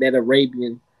that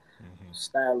Arabian Mm-hmm.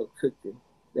 style of cooking.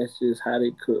 That's just how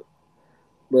they cook.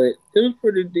 But it was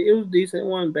pretty. It was decent. It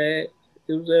wasn't bad.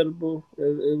 It was edible.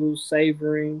 It was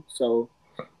savoring. So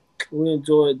we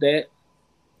enjoyed that.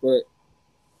 But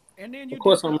And then of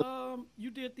course, I'm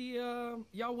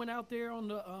y'all went out there on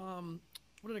the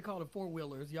what do they call the four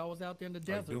wheelers? Y'all was out there in the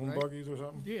Like desert, dune right? buggies or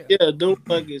something. Yeah. yeah, dune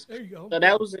buggies. There you go. So Yeah.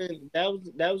 that was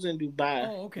in Dubai.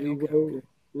 Oh, okay, We okay,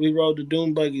 okay. rode the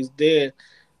dune buggies there,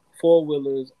 four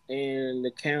wheelers and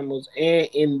the camels, and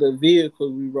in the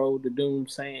vehicle we rode the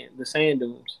sand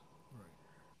dunes. Right.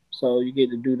 So you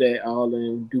get to do that all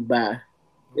in Dubai.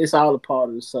 It's Okay. all a part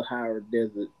of the Sahara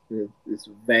Desert. This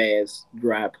vast,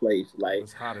 dry place. It Like,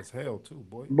 was hot as hell too,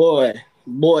 boy. what?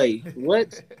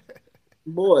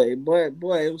 Boy,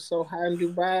 it was so hot in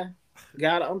Dubai.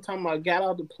 I'm talking about got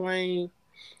off the plane.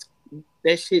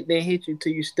 That shit didn't hit you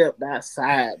till you stepped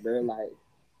outside, bro.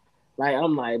 Like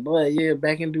I'm like, boy, yeah,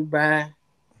 back in Dubai.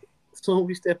 Soon as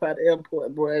we step out the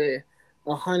airport, boy,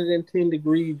 110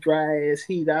 degrees dry ass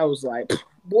heat. I was like,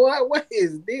 Boy, what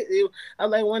is this? I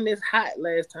was like, when this hot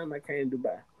last time I came to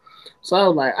Dubai. So I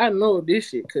was like, I know this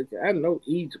shit cooking. I know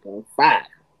Egypt on fire.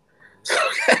 So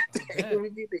I bet. we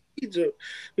get to Egypt.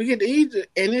 We get to Egypt,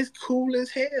 and it's cool as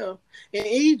hell in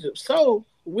Egypt. So,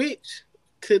 which,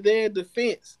 to their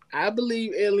defense, I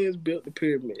believe aliens built the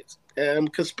pyramids.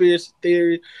 Conspiracy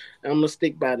theory. I'm gonna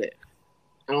stick by that.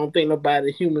 I don't think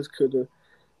nobody humans could have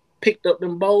picked up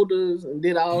them boulders and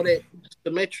did all that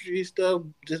symmetry stuff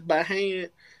just by hand.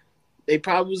 They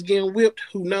probably was getting whipped.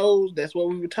 Who knows? That's what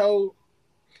we were told.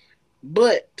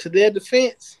 But to their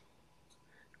defense,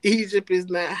 Egypt is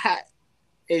not hot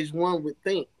as one would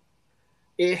think.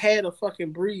 It had a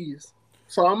fucking breeze.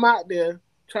 So I'm out there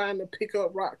trying to pick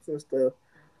up rocks and stuff.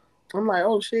 I'm like,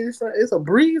 oh shit, it's a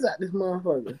breeze out this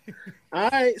motherfucker. All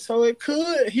right, so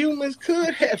humans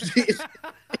could have this.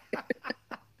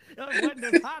 It wasn't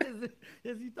as hot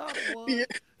as you thought it was.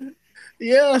 Yeah,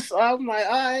 yeah, so I'm like,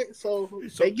 all right, so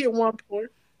So they get 1 point.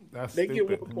 that's They get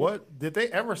stupid. 1 point. What did they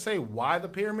ever say why the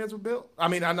pyramids were built? I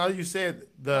mean, I know you said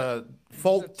the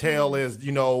folk The tale tomb. is,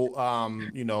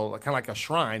 kind of like a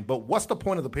shrine, but what's the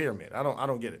point of the pyramid? I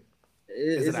don't get it.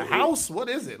 Is it It's, a house? What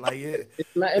is it? Like,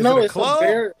 it's not, is it no, a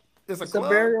club? It's a it's a club.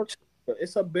 burial chamber.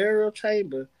 It's a burial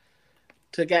chamber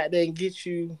to goddamn get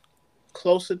you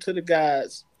closer to the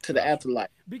gods, to the Gotcha. afterlife.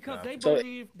 Because Gotcha. So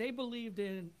they believed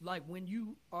in like when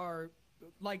you are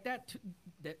like that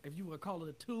if you would call it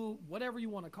a tomb, whatever you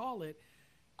want to call it,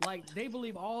 like they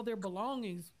believe all their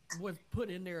belongings was put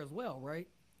in there as well, right?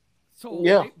 So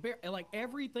yeah. like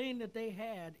everything that they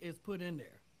had is put in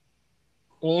there.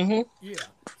 Mm-hmm. Yeah.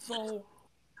 So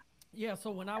yeah,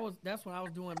 so that's when I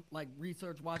was doing like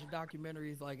research, watching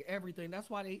documentaries, like everything. That's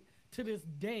why they to this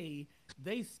day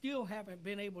they still haven't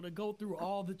been able to go through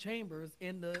all the chambers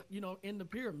in the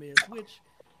pyramids, which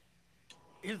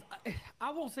is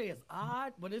I won't say it's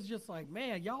odd, but it's just like,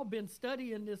 man, y'all been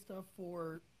studying this stuff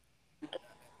for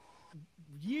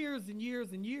years and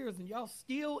years and years, and y'all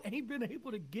still ain't been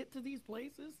able to get to these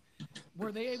places.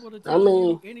 Were they able to I tell you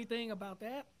mean, anything about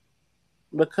that?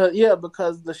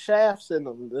 because the shafts in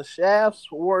them, the shafts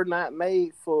were not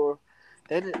made for.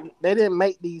 They didn't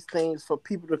make these things for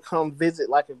people to come visit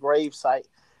like a grave site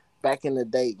back in the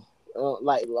day,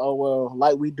 like oh well,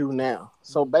 like we do now.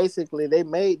 So Mm. basically, they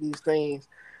made these things,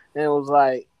 and it was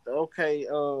like okay,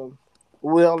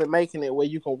 we're only making it where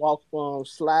you can walk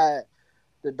slide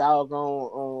the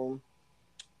doggone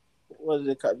what is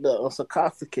it called, the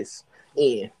sarcophagus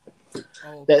in.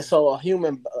 Oh, That okay. so a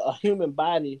human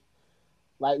body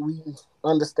like we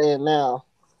understand now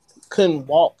couldn't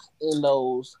walk in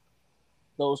those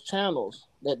channels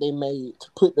that they made to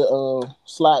put the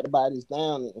slide the bodies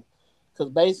down in. Because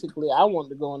basically, I wanted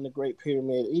to go in the Great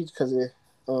Pyramid of Egypt because it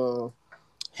uh,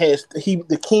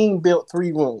 the king built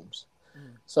 3 rooms.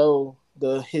 Mm. So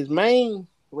his main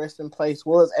resting place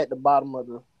was at the bottom of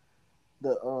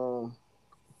the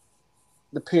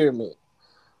pyramid.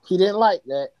 He didn't like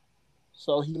that,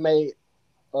 so he made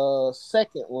a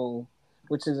second room,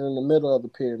 which is in the middle of the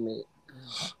pyramid.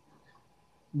 Mm.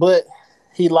 But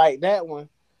he liked that one.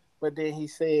 But then he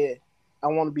said, I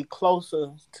want to be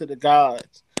closer to the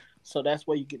gods. So that's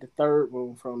where you get the third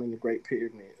room from in the Great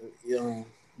Pyramid,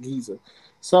 Giza.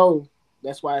 So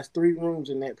that's why it's 3 rooms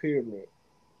in that pyramid.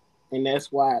 And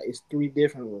that's why it's 3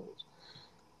 different rooms.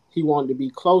 He wanted to be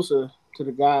closer to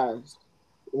the gods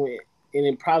when, and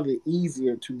it probably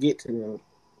easier to get to them,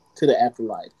 to the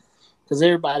afterlife. Because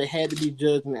everybody had to be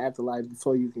judged in the afterlife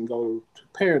before you can go to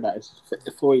paradise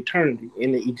for eternity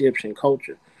in the Egyptian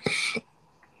culture.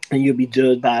 And you'll be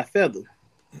judged by a feather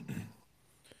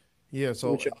Yeah. with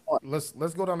So your heart. let's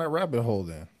go down that rabbit hole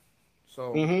then.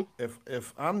 So Mm-hmm.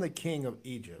 if I'm the king of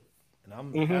Egypt and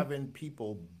I'm Mm-hmm. having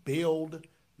people build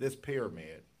this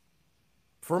pyramid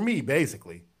for me,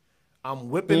 basically, I'm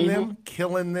whipping Mm-hmm. them,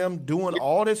 killing them, doing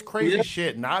all this crazy Yep.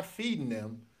 shit, not feeding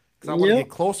them because I want to Yep. get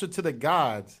closer to the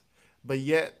gods. But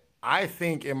yet, I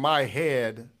think in my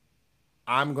head,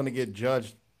 I'm going to get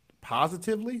judged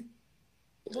positively.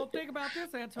 Well, think about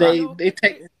this, I, Antonio. They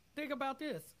take. Think about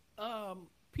this.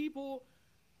 People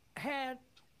had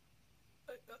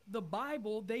the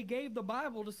Bible. They gave the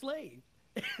Bible to slaves.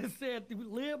 It said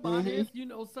live by Mm-hmm. this,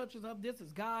 such as this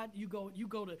is God. You go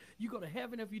to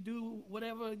heaven if you do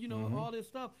whatever, mhm. all this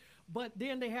stuff. But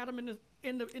then they had them in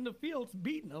the fields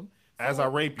beating them. As I So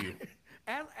rape you.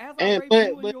 as I And rape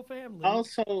you and but your family.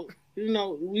 also,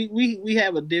 we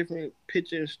have a different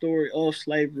picture and story of Oh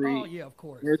slavery yeah, of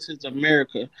course. versus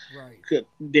America Right.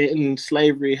 than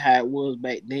slavery how it was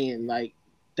back then. Like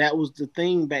that was the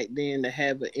thing back then to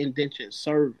have an indentured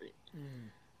servant.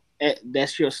 Mm.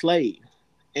 That's your slave,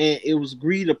 and it was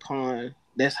agreed upon.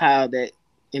 That's how that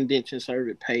indentured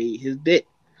servant paid his debt.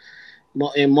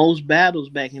 In most battles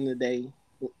back in the day,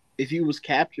 if you was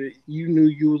captured, you knew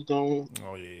you was going to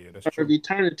Oh yeah, yeah, that's serve true.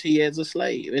 eternity as a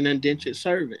slave, an indentured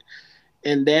servant.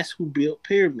 And that's who built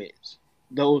pyramids,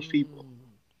 those people.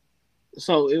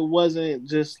 So it wasn't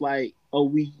just like, oh,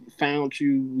 we found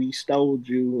you, we stole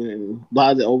you, and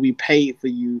blah, oh, we paid for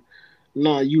you.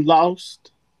 No, you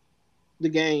lost the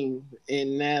game,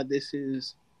 and now this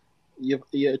is your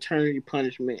eternity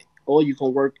punishment, or you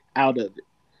can work out of it.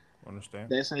 Understand?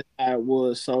 That's how it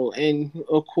was. So, and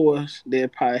of course, they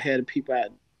probably had people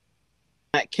out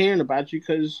not caring about you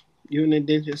because you're an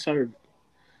indentured servant.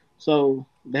 So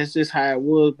that's just how it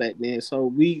was back then. So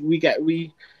we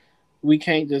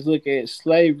can't just look at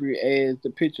slavery as the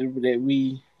picture that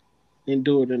we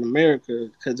endured in America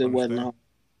because it wasn't Understand? all.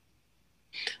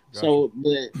 Got you. So,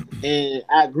 but and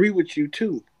I agree with you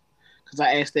too because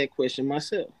I asked that question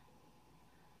myself.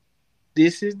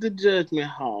 This is the judgment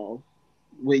hall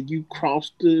where you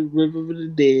cross the river of the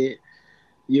dead.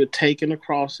 You're taken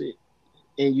across it,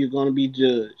 and you're going to be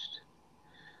judged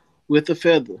with a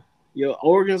feather. Your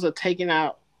organs are taken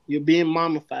out. You're being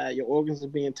mummified. Your organs are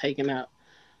being taken out.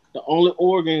 The only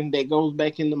organ that goes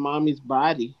back into mommy's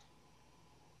body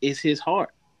is his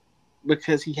heart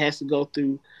because he has to go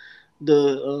through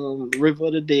the river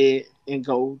of the dead and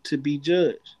go to be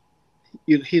judged.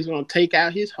 He's going to take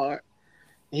out his heart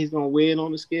and he's going to weigh it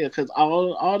on the scale because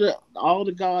all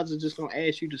the gods are just going to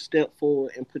ask you to step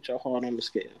forward and put your heart on the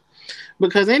scale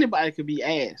because anybody could be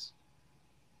asked,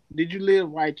 did you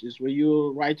live righteous? Were you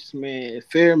a righteous man, a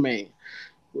fair man?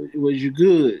 Was you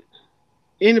good?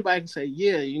 Anybody can say,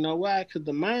 yeah. You know why? Because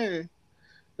the mind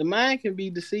can be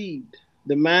deceived.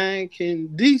 The mind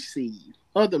can deceive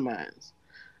other minds.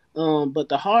 But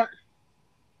the heart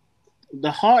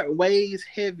weighs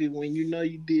heavy when you know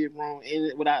you did wrong in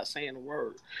it without saying a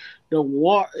word.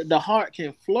 The heart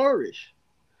can flourish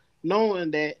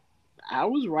knowing that I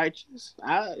was righteous,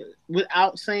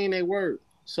 without saying a word.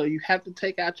 So you have to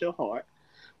take out your heart,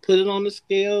 put it on the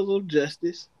scales of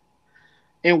justice,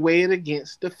 and weigh it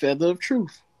against the feather of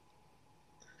truth.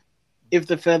 If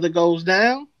the feather goes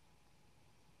down,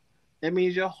 that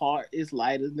means your heart is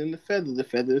lighter than the feather. The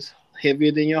feather is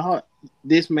heavier than your heart.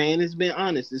 This man has been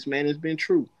honest. This man has been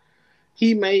true.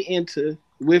 He may enter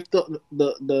with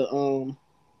the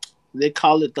they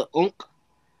call it the unk.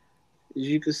 As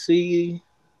you can see,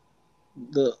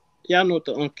 the y'all know what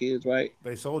the unk is, right?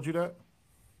 They sold you that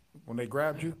when they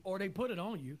grabbed you. Or they put it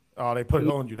on you. Oh, they put it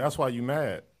on you. That's why you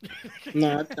mad.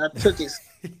 No, I took it.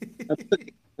 I took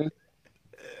it.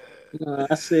 No,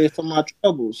 I said for my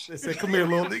troubles. They said, "Come here,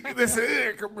 little nigga." They said,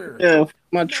 "Here, come here." Yeah, for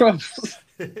my troubles.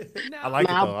 I Now, like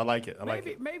it Nah, though. I like it. I like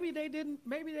maybe it. maybe they didn't.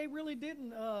 Maybe they really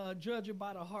didn't judge it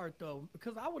by the heart though,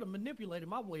 because I would have manipulated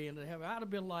my way into heaven. I'd have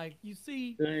been like, you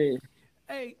see, hey,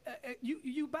 hey,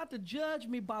 you about to judge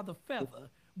me by the feather,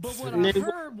 but what I nigga,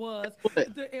 heard was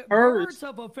what? the Hers. birds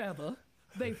of a feather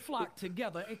they flock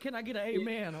together. And can I get an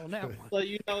amen on that one? So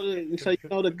you know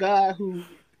the guy who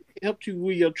helped you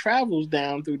with your travels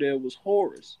down through there was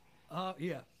Horus.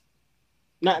 Yeah,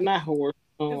 Not Horus.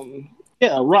 it's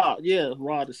Yeah, Rod. Yeah,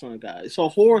 Rod the Sun God. So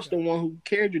son Horus, the God. one who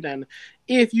carried you down there.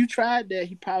 If you tried that,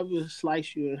 he probably would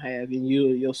slice you in half, and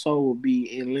your soul would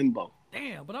be in limbo.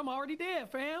 Damn, but I'm already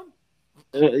dead, fam.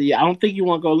 Yeah, I don't think you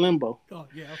want to go limbo. Oh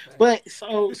yeah, okay. But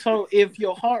so if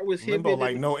your heart was Limbo heavier than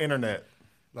like no internet.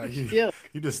 Like you, yeah,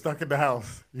 you just stuck in the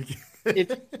house.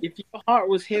 if if your heart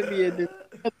was heavier than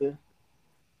the other,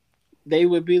 they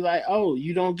would be like, oh,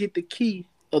 you don't get the key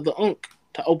of the Unk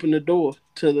to open the door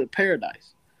to the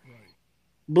paradise. Right.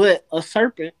 But a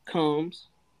serpent comes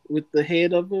with the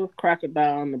head of a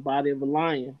crocodile and the body of a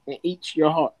lion and eats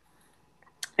your heart.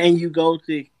 And you go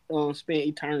to spend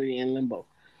eternity in limbo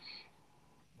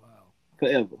Wow,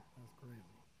 forever. that's crazy.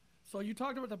 So you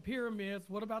talked about the pyramids.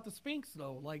 What about the Sphinx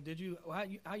though? Like, did you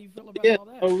how you feel about Yeah, all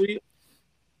so that?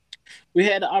 we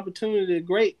had the opportunity. The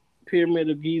Great Pyramid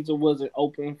of Giza wasn't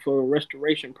open for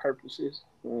restoration purposes.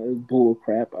 It was bull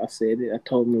crap. I said it. I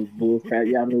told him it was bull crap.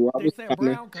 Y'all knew I They was said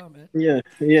coming. Brown coming. Yeah,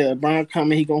 yeah. Brian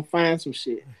coming. He gonna find some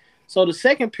shit. So the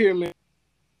second pyramid,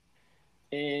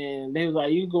 and they was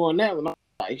like, "You go on that one?" I was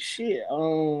like, "Shit."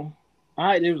 All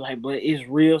right. They was like, "But it's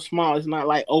real small. It's not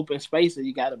like open spaces.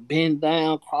 You got to bend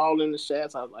down, crawl in the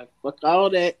shafts." I was like, "Fuck all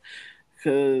that,"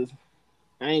 because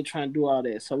I ain't trying to do all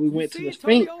that. So we You went to the see,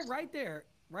 Tonio, Sphinx. right there,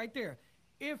 right there.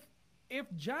 If if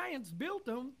giants built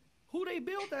them, who they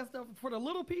built that stuff for the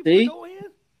little people to See, go in?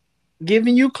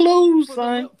 giving you clues, For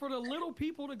son. for the little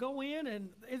people to go in, and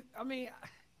I mean,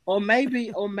 Or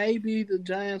maybe the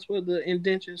Giants were the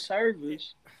indentured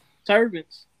servants,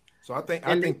 So I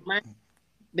and think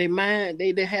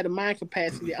they had a mind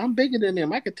capacity. I'm bigger than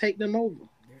them. I could take them over.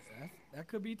 yeah, That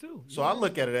could be too. So You're I right.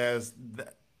 look at it as,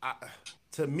 I,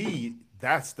 to me,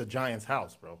 that's the Giants'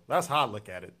 house, bro. That's how I look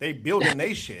at it. They building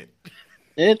they shit.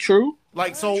 Yeah, true.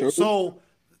 Like All right. True.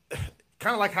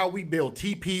 kind of like how we build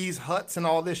teepees, huts, and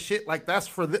all this shit. Like that's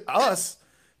for us.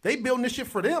 They building this shit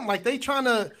for them. Like they trying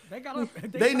to. They gotta. They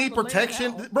They trying need to lay it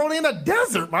protection, out. bro. They in a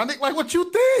desert, my nigga. Like what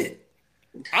you think?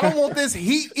 I don't want this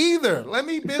heat either. Let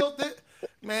me build it,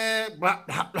 man. Blah,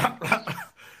 blah, blah, blah.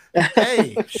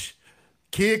 Hey,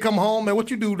 kid, come home, man.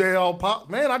 What you do there, all pop?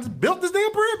 Man, I just built this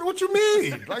damn crib. What you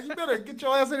mean? Like you better get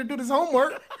your ass in and do this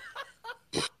homework.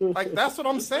 Like that's what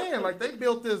I'm saying. Like they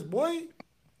built this, boy.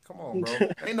 Come on, bro.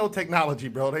 Ain't no technology,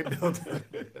 bro. They built it.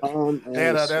 They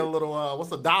had Shit. a little what's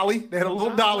the dolly? They had a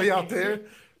little dolly out there.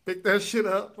 Pick that shit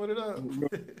up, put it up.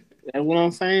 That's what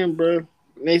I'm saying, bro.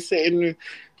 They said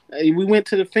we went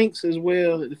to the Finks as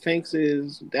well. The Finks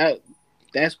is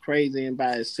that's crazy and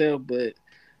by itself, but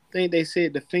I think they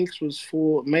said the Finks was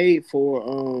made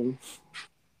for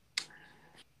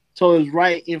so it's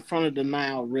right in front of the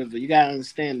Nile River. You gotta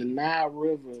understand the Nile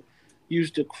River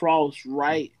used to cross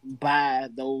right by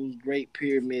those great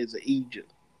pyramids of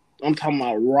Egypt. I'm talking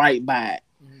about right by it.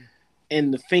 Mhm.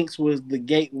 And the Sphinx was the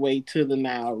gateway to the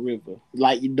Nile River.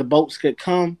 Like the boats could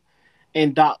come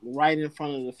and dock right in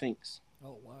front of the Sphinx.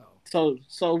 Oh wow.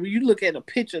 So when you look at a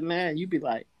picture now, you be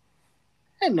like,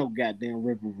 "Ain't no goddamn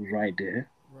river was right there."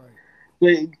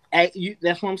 Right.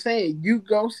 That's what I'm saying. You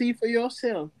go see for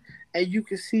yourself, and you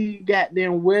can see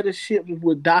goddamn where the ships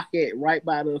would dock at right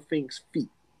by the Sphinx feet.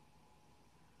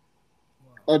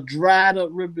 Wow. A dried up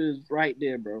river is right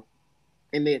there, bro.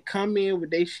 And they come in with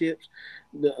their ships,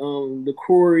 the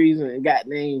quarries, and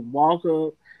goddamn walk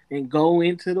up and go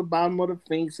into the bottom of the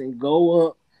Sphinx and go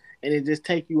up, and it just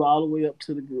take you all the way up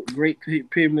to the Great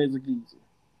Pyramids of Giza.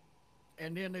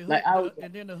 And then the Like hood,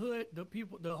 the hood, the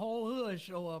people, the whole hood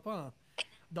show up, huh?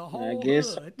 The I whole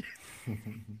guess, hood.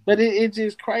 but it's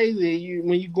just crazy.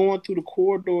 When you going through the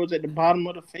corridors at the bottom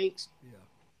of the Sphinx,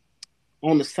 Yeah.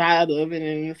 on the side of it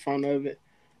and in front of it,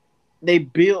 they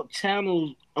built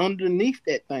channels underneath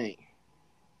that thing.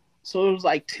 So it was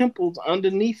like temples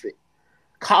underneath it.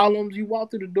 Columns. You walk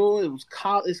through the door, it was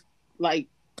it's like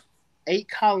 8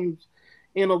 columns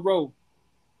in a row,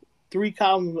 3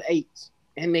 columns of eights,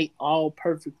 and they all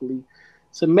perfectly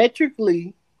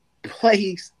symmetrically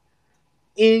placed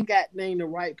in goddamn the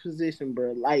right position,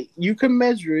 bro. Like you can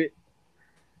measure it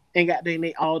and goddamn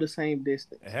they all the same It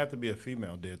distance. had to be a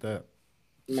female did that.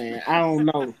 Man, I don't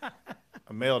know,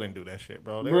 A male didn't do that shit,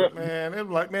 bro. bro. They were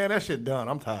like, man, that shit done.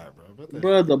 I'm tired, bro. Put that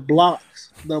Bro, shit.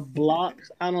 the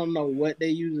blocks. I don't know what they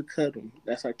use to cut them.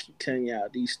 That's what I keep telling y'all.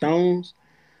 These stones,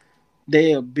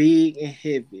 they are big and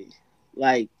heavy.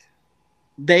 Like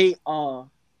they are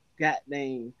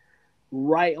goddamn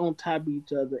right on top of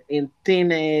each other in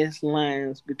thin ass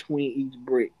lines between each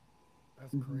brick.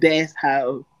 That's crazy. That's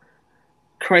how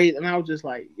crazy. And I was just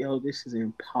like, yo, this is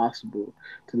impossible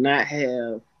to not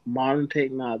have modern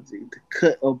technology to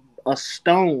cut a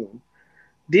stone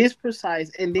this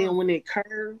precise. And then when Perfect. it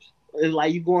curves, it's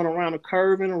like you going around a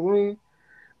curve in a room.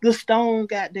 The stone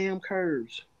goddamn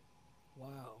curves.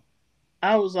 Wow.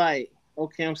 I was like,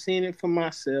 okay, I'm seeing it for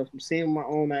myself. I'm seeing with my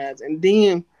own eyes. And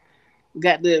then we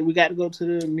got to go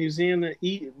to the Museum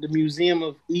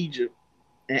of Egypt,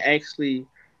 and actually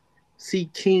see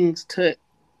King's Tut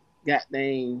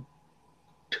goddamn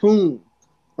tomb,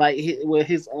 like with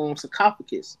his own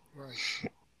sarcophagus,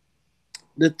 Right.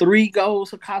 the three gold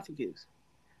sarcophagus.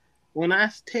 When I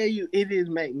tell you it is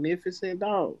magnificent,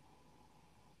 dog,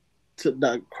 to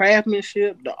the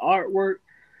craftsmanship, the artwork,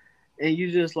 and you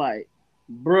just like,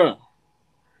 bruh,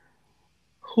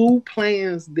 who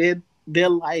plans their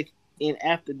life in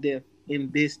after death in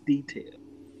this detail?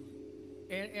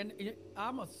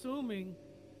 I'm assuming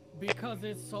because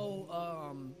it's so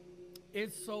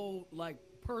like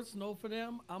personal for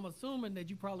them. I'm assuming that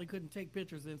you probably couldn't take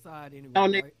pictures inside anyway,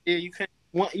 On there, right? yeah,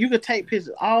 you could take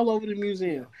pictures all over the Yeah.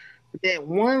 museum. But that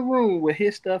one room where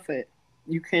his stuff at,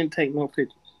 you can't take no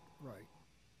pictures. Right.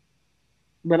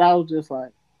 But I was just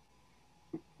like,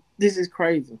 this is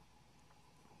crazy.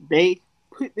 They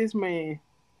put this man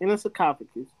in a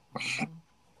sarcophagus Mm-hmm.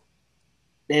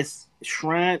 that's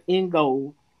shrined in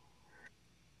gold,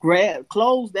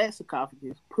 close that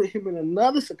sarcophagus, put him in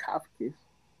another sarcophagus.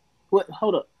 What?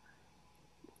 Hold up.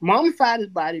 Mummified his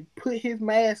body, put his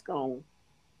mask on,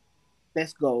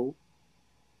 that's gold,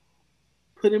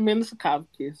 put him in the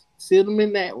sarcophagus, seal him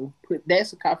in that one, put that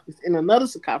sarcophagus in another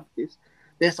sarcophagus,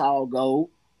 that's all gold.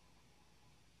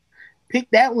 Pick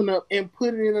that one up and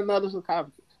put it in another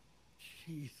sarcophagus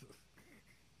Jesus.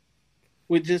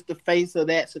 with just the face of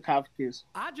that sarcophagus.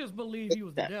 I just believe he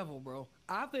was the devil, bro.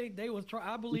 I think they was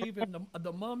try. I believe in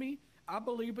the mummy. I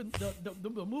believe in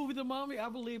the movie The Mummy. I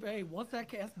believe, hey, once that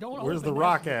cast don't Where's the open that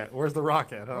Rock shit, at? Where's the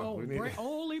Rock at? Huh? bro. We need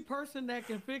Only person that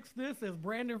can fix this is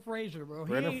Brandon Fraser, bro. He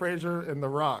Brandon ain't Fraser and the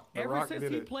Rock. The ever Rock since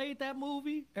did he it. played that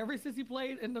movie. Ever since he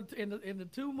played in the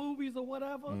two movies or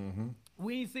whatever,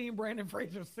 we ain't seen Brandon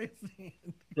Fraser since then.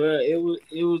 Bro, it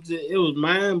was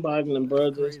mind boggling, That's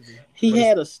bro. crazy. He But it's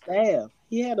had a staff.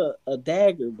 He had a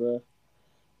dagger, bro.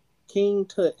 King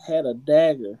Tut had a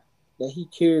dagger that he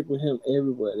carried with him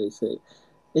everywhere. They said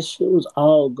this shit was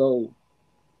all gold.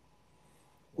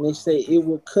 And they Wow. say it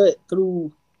will cut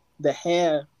through the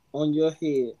hair on your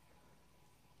head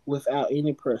without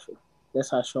any pressure.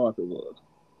 That's how sharp it was.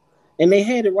 And they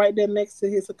had it right there next to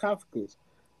his sarcophagus.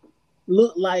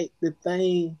 Looked like the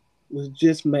thing was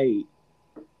just made.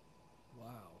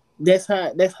 Wow. That's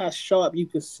how sharp you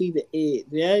could see the edge.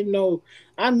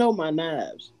 I know my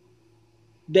knives.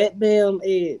 That damn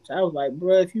edge. I was like,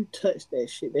 bro, if you touch that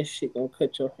shit gonna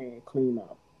cut your hand clean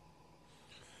off.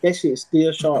 That shit's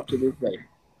still sharp to this day.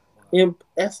 Wow.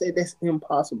 I said that's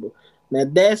impossible. Now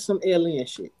that's some alien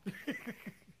shit.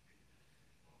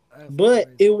 That's But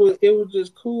crazy. it was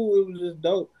just cool. It was just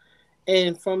dope.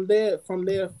 And from their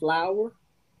flower,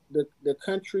 the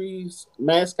country's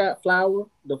mascot flower,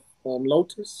 the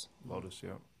lotus, Lotus,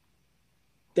 yeah.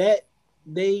 that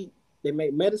they they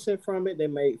make medicine from it. They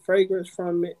make fragrance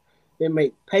from it. They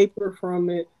make paper from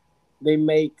it. They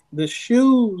make the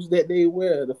shoes that they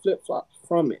wear, the flip flops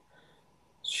from it.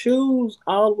 Shoes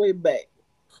all the way back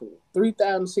from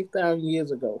 3,000, 6,000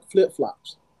 years ago, flip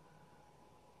flops.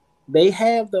 They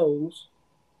have those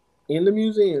in the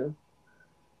museum,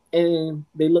 and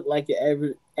they look like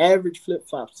your average flip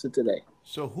flops to today.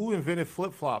 So who invented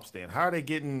flip flops then? How are they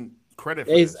getting credit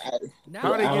for this? Exactly. How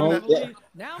Now are I'm they I getting starting to that? don't. believe.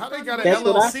 Now I'm How they starting to got an That's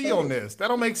believe what what I you LLC said. on said. this? That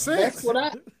don't make That's sense. what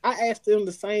I asked them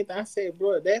the same thing. I said,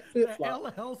 bro, The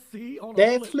LLC on a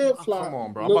that flip flip flop. Come flop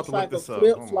on, bro. I'm about looks to look like a this up.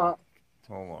 flip Hold on. flop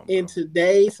Hold on, in bro.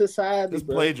 today's society, This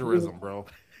bro. plagiarism, bro.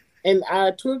 And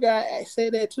our tour guide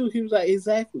said that too. He was like,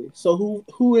 exactly. So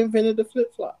who invented the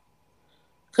flip flop?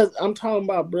 Because I'm talking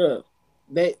about, bro,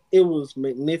 that it was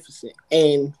magnificent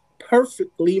and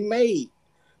perfectly made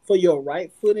for your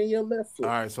right foot and your left All foot.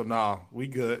 right, so nah, we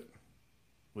good.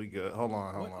 We good. Hold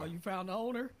on, hold What? Oh, on. you found the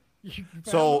owner? You found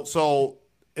So them? so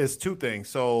it's two things.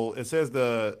 So it says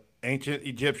the ancient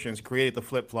Egyptians created the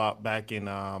flip flop back in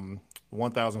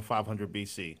 1500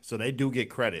 BC. So they do get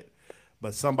credit,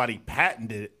 but somebody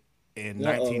patented it in Uh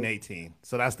oh. 1918.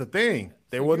 So that's the thing. It's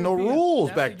There a were no European. rules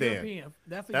That's a back then. European.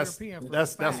 That's a That's European for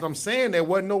that's what I'm facts. saying. There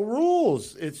wasn't no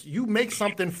rules. It's you make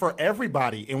something for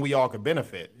everybody, and we all could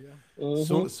benefit. Yeah.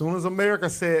 Soon as America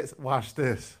says, "Watch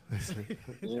this," I'm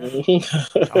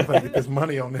Mm-hmm. gonna get this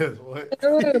money on this. What?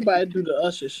 Everybody do the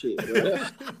Usher shit, bro.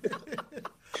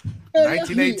 Y'all leave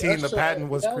 1918, the Usher, patent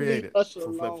was y'all leave created Usher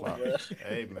for flip alone, bro. flops.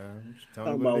 Hey man, I'm just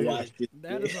telling Talking you what about it is. watch this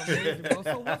That is amazing, bro.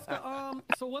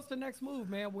 shit. So what's the next move,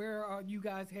 man? Where are you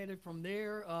guys headed from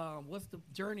there? What's the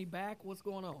journey back? What's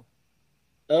going on?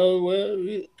 Oh well,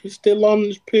 we still on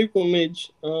this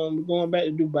pilgrimage. We're going back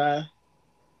to Dubai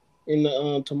in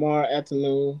the tomorrow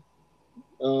afternoon.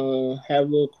 Have a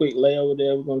little quick layover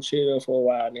there. We're gonna chill there for a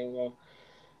while. Then we're gonna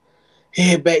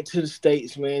head back to the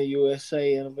States, man,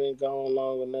 USA. And I've been gone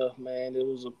long enough, man. It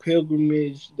was a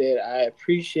pilgrimage that I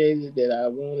appreciated, that I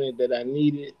wanted, that I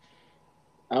needed.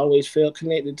 I always felt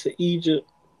connected to Egypt,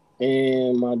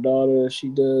 and my daughter, she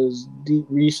does deep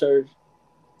research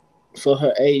for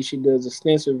her age. She does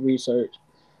extensive research,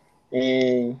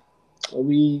 and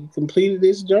we completed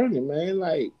this journey, man.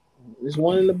 Like it's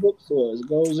one in the book for us. It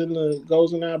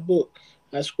goes in our book.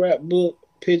 Our scrapbook,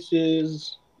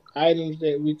 pictures, items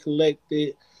that we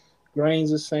collected,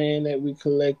 grains of sand that we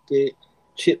collected,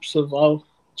 chips of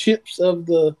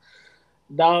the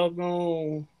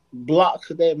doggone blocks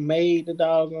that made the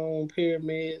doggone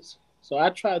pyramids. So I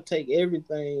try to take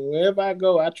everything wherever I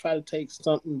go. I try to take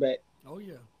something back Oh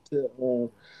yeah.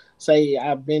 to say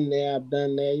I've been there, I've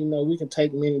done that. You know, we can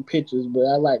take many pictures, but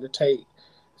I like to take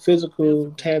Something physical,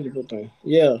 physical. tangible thing.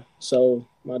 Yeah. So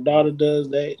my daughter Well, does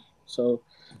that. So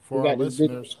we for our got this big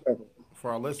listeners, scrapbook.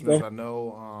 for our listeners, Go. I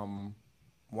know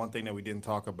one thing that we didn't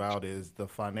talk about is the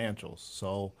financials.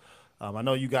 So I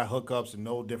know you got hookups and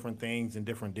know different things and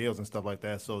different deals and stuff like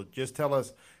that. So just tell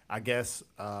us, I guess,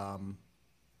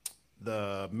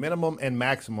 the minimum and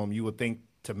maximum you would think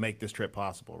to make this trip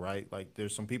possible, right? Like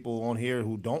there's some people on here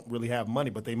who don't really have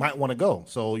money, but they might want to go.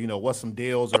 So, what's some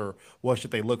deals or what should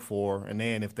they look for? And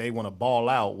then if they want to ball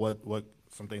out, what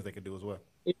some things they could do as well.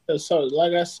 Yeah, so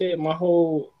like I said, my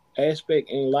whole aspect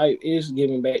in life is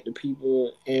giving back to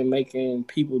people and making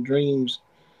people dreams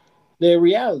their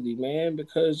reality, man.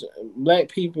 Because black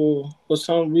people, for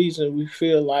some reason, we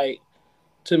feel like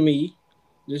To me,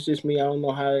 this is just me. I don't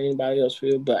know how anybody else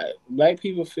feel, but black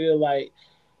people feel like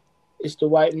it's the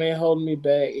white man holding me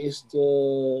back. It's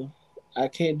the I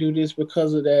can't do this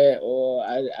because of that, or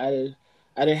I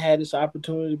didn't have this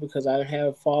opportunity because I didn't have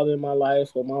a father in my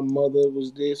life, or my mother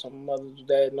was this, or my mother was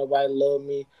that. Nobody loved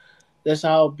me. That's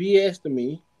all BS to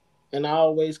me, and I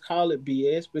always call it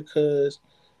BS because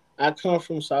I come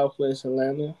from Southwest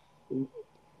Atlanta.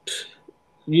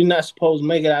 You're not supposed to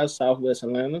make it out of Southwest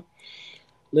Atlanta.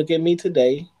 Look at me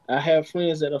today. I have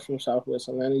friends that are from Southwest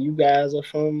Atlanta. You guys are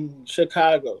from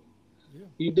Chicago. Yeah.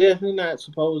 You definitely not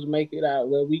supposed to make it out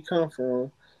where we come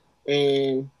from,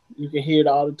 and you can hear it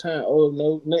all the time. Oh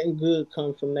no, nothing good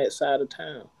comes from that side of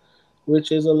town,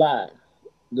 which is a lie.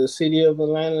 The city of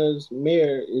Atlanta's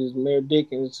mayor is Mayor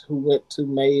Dickens, who went to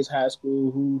Mays High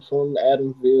School, who's from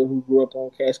Adamsville, who grew up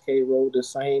on Cascade Road, the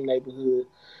same neighborhood,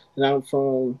 and I'm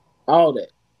from. All that.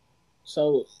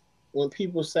 So when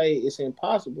people say it's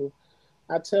impossible,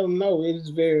 I tell them no, it is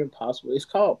very impossible. It's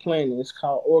called planning. It's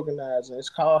called organizing. It's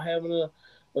called having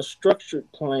a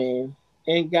structured plan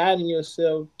and guiding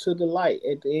yourself to the light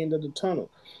at the end of the tunnel.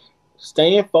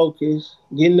 Staying focused,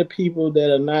 getting the people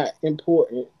that are not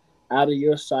important out of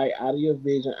your sight, out of your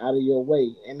vision, out of your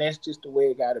way. And that's just the way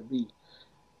it got to be.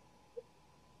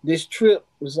 This trip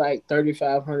was like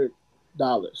 $3,500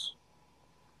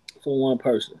 for one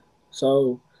person.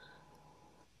 So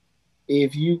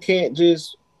if you can't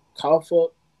just cough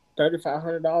up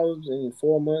 $3,500 in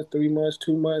 4 months, 3 months,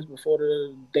 2 months before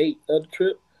the date of the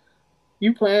trip,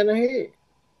 you plan ahead.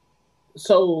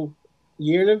 So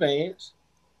year in advance,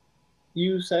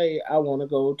 you say I want to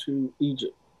go to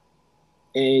Egypt,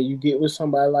 and you get with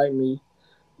somebody like me,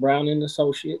 Brown and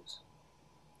Associates,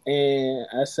 and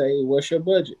I say, "What's your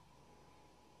budget?"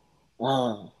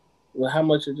 Ah, well, how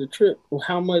much is the trip? Well,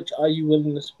 how much are you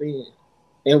willing to spend?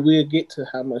 And we'll get to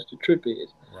how much the trip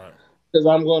is. Right. Because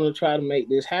I'm going to try to make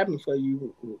this happen for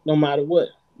you no matter what.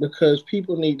 Because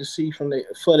people need to see from their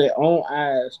for their own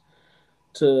eyes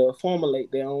to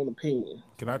formulate their own opinion.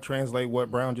 Can I translate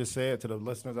what Brown just said to the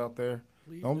listeners out there?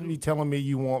 Please Don't be do. telling me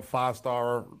you want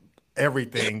 5-star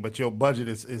everything, but your budget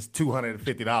is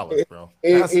 $250, bro.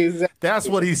 That's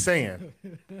Exactly, what he's saying.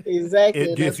 exactly.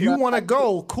 If That's you what want I to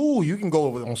go, cool. You can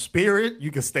go on Spirit.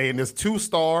 You can stay in this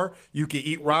 2-star. You can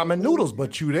eat ramen noodles,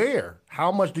 but you there.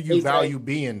 How much do you exactly. value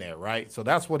being there, right? So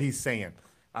that's what he's saying.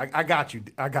 I got you.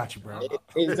 I got you, Brown.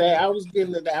 Exactly. I was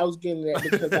getting to that. I was getting to that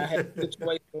because I had a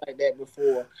situation like that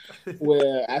before,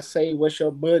 where I say, "What's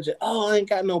your budget?" Oh, I ain't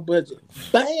got no budget.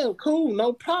 Bam, cool,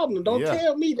 no problem. Don't Yeah.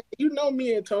 tell me that. You know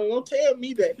me, Antonio. Don't tell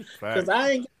me that because Facts. I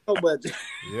ain't got no budget.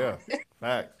 Yeah.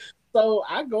 Facts. So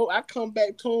I come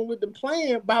back to him with the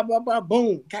plan. Blah blah blah.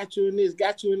 Boom, got you in this,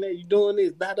 got you in that. You doing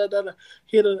this? Da da da da.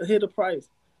 Hit a price.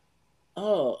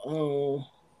 Oh,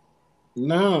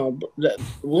 no.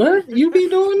 What you be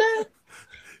doing that?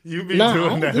 You be Nah, I doing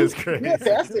don't that do. is Yeah,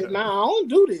 crazy. I said, nah, I don't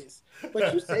do this.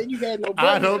 But you said you had no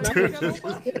I budget. don't I do ain't got no this.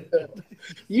 budget.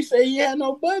 You say you had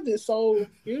no budget, so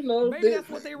Maybe that's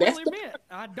what they that's really the meant.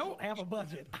 I don't have a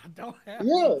budget. I don't have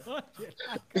yeah. a budget.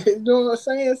 You know what I'm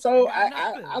saying? I So got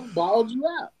I nothing. balled you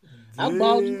out. I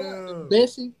balled you out the Damn.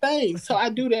 best thing. So I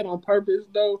do that on purpose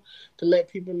though to let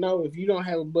people know if you don't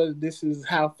have a budget, this is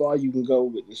how far you can go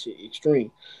with this shit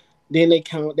extreme. Then they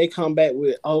come back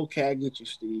with, okay, I get you,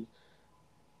 Steve.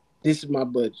 This is my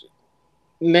budget.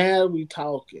 Now we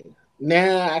talking.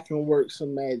 Now I can work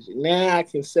some magic. Now I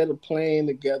can set a plan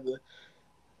together.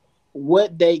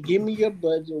 What date? Give me your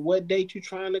budget. What date you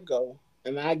trying to go?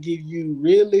 And I give you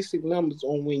realistic numbers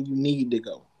on when you need to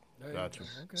go. There you Got go. you.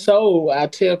 Okay. So I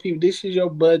tell people, this is your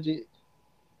budget.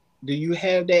 Do you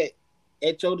have that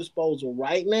at your disposal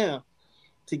right now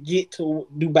to get to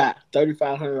Dubai?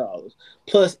 $3,500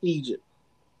 plus Egypt.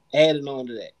 Adding on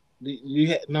to that.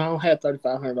 No, I don't have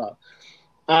 $3,500. All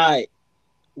right.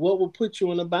 What will put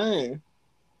you in a bind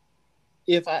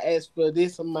if I ask for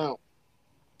this amount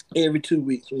every 2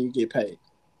 weeks when you get paid?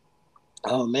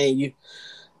 Oh man,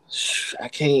 I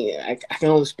can't. I can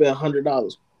only spend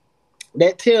 $100.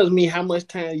 That tells me how much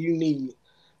time you need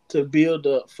to build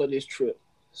up for this trip.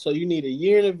 So you need a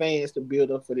year in advance to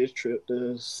build up for this trip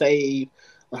to save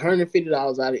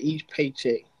 $150 out of each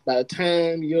paycheck. By the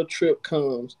time your trip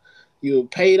comes,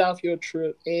 you've paid off your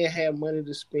trip and have money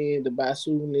to spend to buy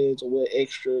souvenirs or what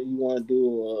extra you want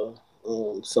to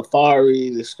do,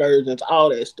 safaris, excursions, all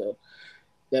that stuff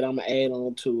that I'm gonna add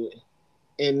on to it.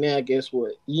 And now, guess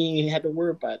what? You ain't had to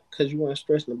worry about it because you weren't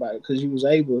stressing about it because you was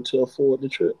able to afford the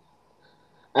trip.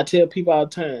 I tell people all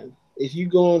the time, if you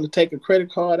going to take a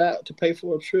credit card out to pay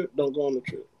for a trip, don't go on the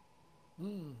trip.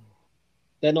 Mm,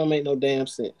 That don't make no damn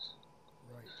sense.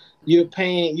 right. You're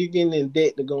getting in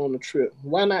debt to go on the trip.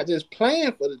 Why not just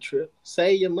plan for the trip,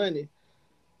 save your money,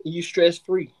 and you stress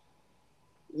free,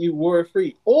 you worry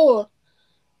free, or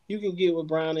you can get with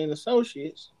Brown and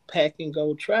Associates, pack and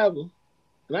go travel,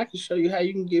 and I can show you how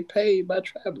you can get paid by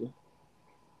traveling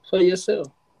for yourself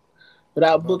How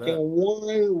without about booking that?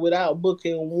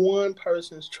 one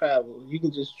person's travel. You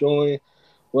can just join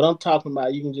what I'm talking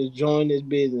about. You can just join this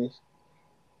business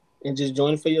and just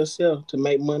join it for yourself to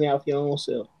make money off your own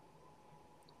self.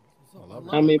 I So I love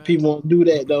it. How love it, many man. people want to do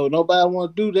that though? Nobody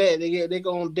want to do that. They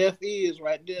go on deaf ears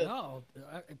right there. No,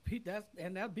 Pete,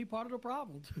 that'd be part of the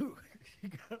problem too. You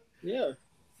got- Yeah.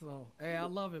 so, hey, I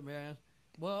love it, man.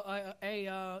 Well, hey,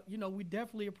 we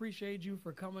definitely appreciate you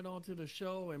for coming on to the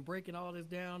show and breaking all this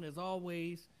down as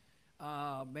always.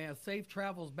 Man, safe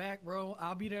travels back, bro.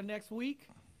 I'll be there next week.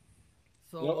 Uh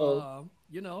So, oh.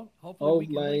 hopefully Oh we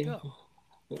can link man. up.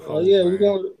 Oh Hove, yeah, man.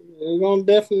 we're gonna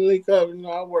definitely cover.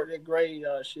 I work at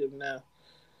graveyard shift now.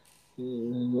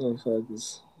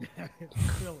 Motherfuckers, I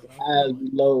feel it. I eyes feel it. be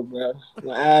low, bro.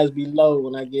 My eyes be low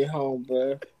when I get home,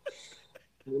 bro.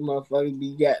 The motherfuckers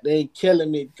be got they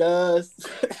killing me, cuz.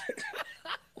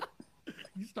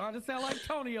 You starting to sound like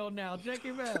Tonio now. Check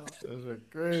him out. That's a This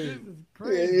crazy. is It's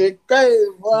crazy. crazy,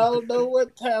 bro. I don't know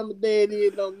what time of day it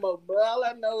is no more, bro. All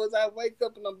I know is I wake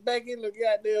up and I'm back in the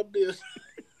goddamn business.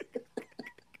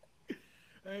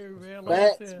 Hey, man, like I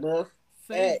Facts, said, bro.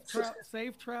 Facts.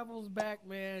 safe travels back,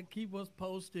 man. Keep us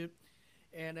posted.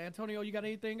 And Antonio, you got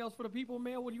anything else for the people,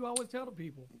 man? What do you always tell the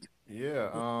people? Yeah.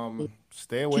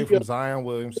 Stay away Keep your. from Zion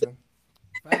Williamson.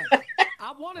 Facts.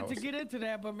 I That wanted to was get into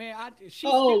that, but man, she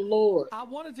Oh still. Lord. I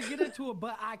wanted to get into it,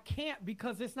 but I can't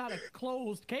because it's not a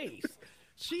closed case.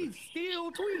 She's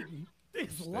still tweeting.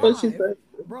 It's still. What she live, say?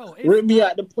 bro. It's Rip me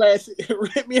not. out the plastic.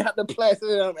 Rip me out the plastic.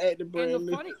 And I'm acting And brand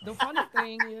new. the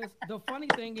funny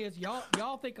thing is,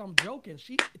 y'all think I'm joking.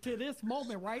 She to this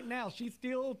moment right now, she's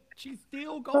still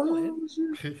going, Oh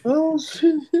shit. Oh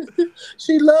shit.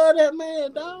 She love that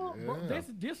man, dog. bro. Yeah.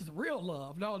 This is real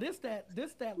love. No, this that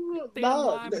thin Dog.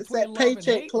 line That's between that love and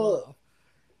paycheck hate club. love.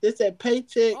 It's that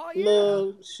paycheck Oh yeah,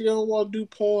 love. She don't want to do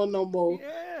porn no more.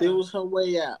 It yeah. was her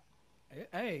way out. Hey,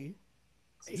 hey.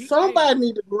 Somebody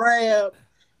need to grab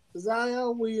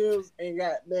Zion Williams and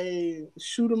got they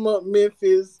shoot 'em up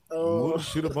Memphis.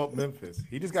 Shoot him up Memphis.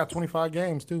 He just got 25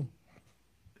 games too.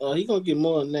 Oh, he gonna get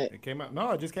more than that. It came out.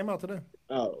 No, it just came out today.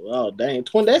 Oh, dang,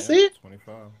 20. That's Yep, it.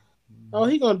 25. Oh,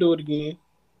 he gonna do it again.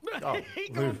 Oh, He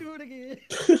gonna leave. do it again.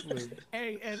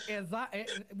 Hey, and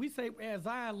Zion, we say as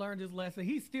Zion learned his lesson,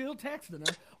 he's still texting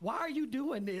her. Why are you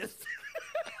doing this,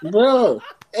 Bro.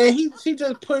 And she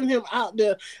just putting him out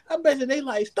there. I bet you they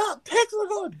like, stop texting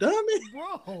her, dummy.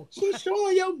 bro? She's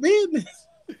showing your business.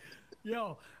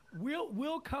 Yo,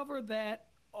 we'll cover that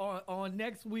on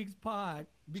next week's pod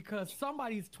because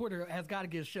somebody's Twitter has got to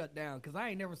get shut down because I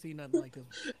ain't never seen nothing like this.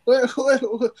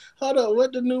 Hold up,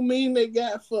 what the new meme they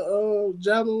got for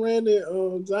John Moran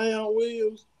and Zion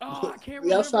Williams? Oh, I can't Y'all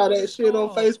remember saw what that it's shit on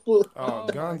called. Facebook. Oh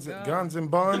my god, Guns and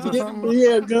Buns or Guns Yeah, and something.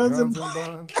 yeah, Buns. guns and Guns and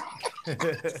Buns.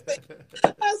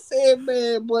 I said,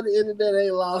 man, boy, the internet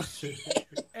ain't lost.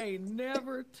 Hey,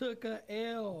 never took a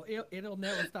L. It'll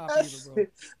never stop I either, bro. said,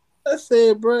 I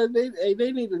said, bro,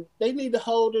 they need to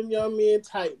hold them young men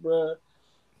tight, bro.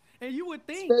 And you would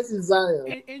think, Especially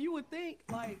Zion. and you would think,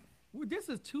 like, this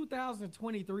is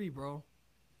 2023, bro.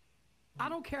 I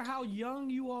don't care how young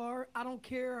you are. I don't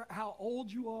care how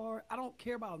old you are. I don't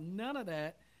care about none of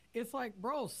that. It's like,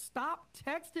 bro, stop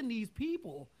texting these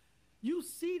people. You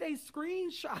see, they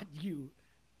screenshot you.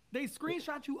 They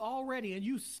screenshot you already, and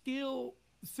you still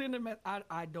send them.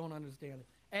 I don't understand it.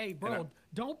 Hey, And I, bro,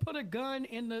 don't put a gun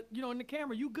in the in the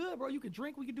camera. You good, bro? You can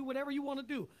drink. We can do whatever you want to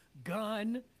do.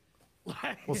 Gun,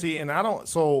 like, well, see, and I don't.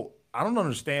 So I don't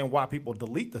understand why people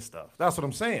delete the stuff. That's what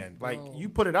I'm saying. Like bro. you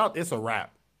put it out, it's a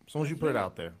wrap. As soon as you That's put it it.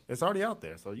 out there, it's already out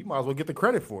there. So you might as well get the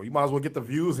credit for it. You might as well get the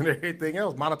views and everything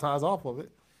else, monetize off of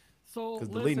it. So Because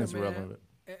deleting listen, is man. irrelevant.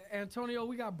 Antonio,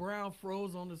 we got Brown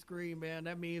froze on the screen, man.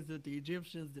 That means that the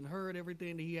Egyptians did heard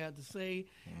everything that he had to say.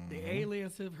 The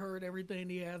aliens have heard everything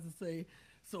he has to say.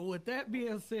 So with that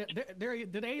being said,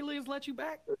 did the aliens let you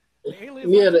back? The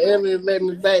aliens Yeah, let you the back? aliens let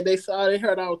me back. They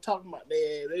heard I was talking about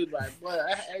that. They was like, boy,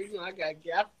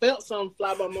 I felt something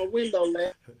fly by my window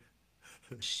last.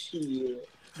 Shit.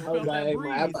 You I was felt that like,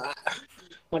 breeze.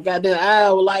 my goddamn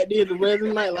eye was like this the rest of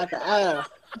the night, like an eye.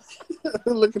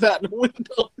 Looking out the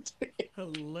window.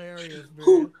 Hilarious, man.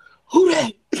 who, who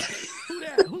that? Who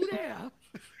that? Who there?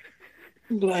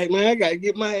 Like, man, I gotta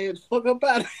get my ass fuck up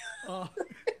out of here. Uh,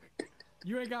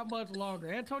 you ain't got much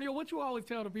longer. Antonio, what you always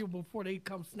tell the people before they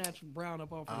come snatch Brown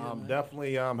up off of you, man?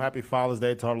 Definitely happy Father's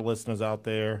Day to all the listeners out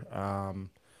there.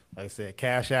 Like I said,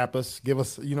 cash app us, give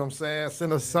us, you know what I'm saying?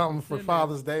 Send us something for send it.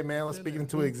 Father's Day, man. Let's Send speak it it.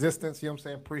 into existence. You know what I'm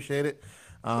saying? Appreciate it.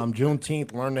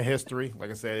 Juneteenth, learn the history.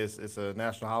 Like I said, it's a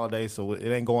national holiday, so it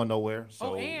ain't going nowhere.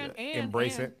 So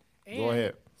embrace it. Go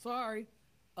ahead. Sorry,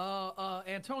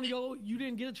 Antonio, you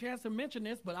didn't get a chance to mention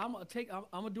this, but I'm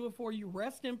gonna do it for you.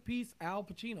 Rest in peace, Al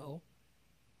Pacino.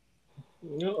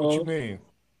 What you mean?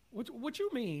 What you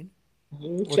mean?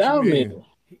 What you Child mean? man.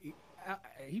 He,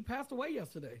 he passed away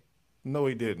yesterday. No,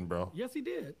 he didn't, bro. Yes, he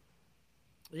did.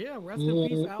 Yeah, rest in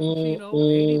peace, Al Pacino.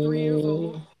 83 years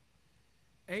old.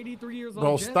 83 years old.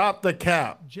 Bro, stop the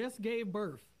cap. Just gave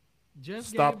birth.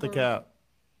 Stop the cap.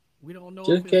 We don't know.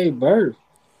 Just gave birth.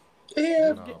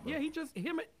 Yeah. Yeah,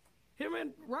 him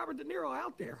and Robert De Niro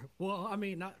out there. Well, I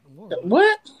mean, not more.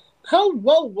 What?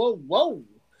 Whoa.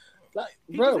 Like,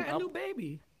 He bro. just had a new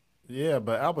baby. Yeah,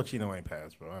 but Al Pacino ain't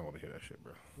passed, bro. I don't want to hear that shit,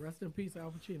 bro. Rest in peace,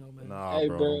 Al Pacino, man. Nah, Hey,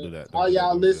 bro, bro. don't do that. All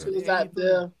y'all listeners out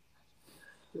there,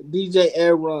 DJ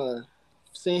Aaron,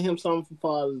 send him something for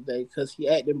Father's Day because he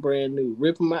acting brand new.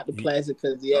 Rip him out the plastic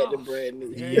because he acting brand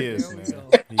new. He is, man.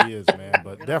 He is, man.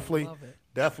 But definitely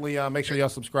make sure y'all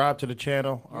subscribe to the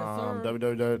channel. Yes, sir.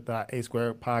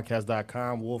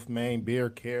 www.asquaredpodcast.com. Wolf, Maine, Beer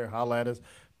Care, holla at us.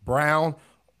 Brown,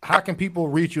 how can people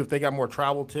reach you if they got more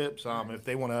travel tips? If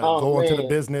they want to go into the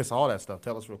business, all that stuff.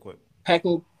 Tell us real quick. Pack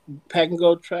and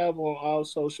Go Travel on all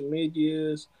social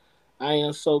medias. I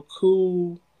am so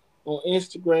cool on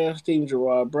Instagram. Steven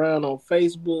Gerard Brown on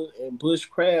Facebook and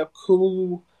Bushcraft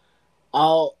Cool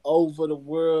all over the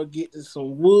world. Get to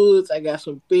some woods. I got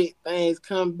some big things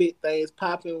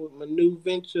popping with my new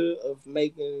venture of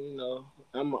making.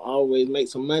 I'm always make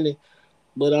some money.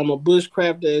 But I'm a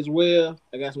bushcrafter as well.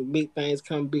 I got some big things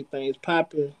coming, big things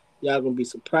popping. Y'all gonna be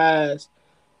surprised.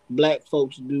 Black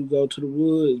folks do go to the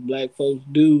woods. Black folks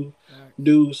do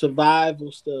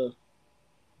survival stuff.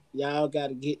 Y'all got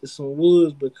to get to some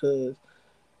woods because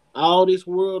all this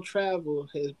world travel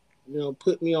has,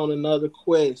 put me on another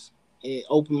quest and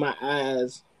opened my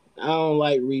eyes. I don't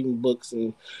like reading books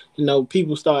and,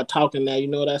 people start talking now. You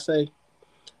know what I say?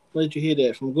 Where did you hear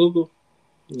that? From Google?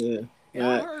 Yeah. Yeah,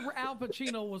 I heard where Al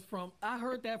Pacino was from. I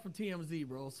heard that from TMZ,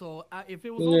 bro. So if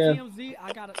it was on TMZ,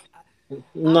 I gotta.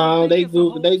 No, they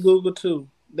Google too.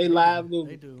 They live Google.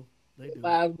 They do.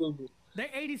 Live Google. They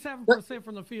 87%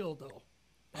 from the field though.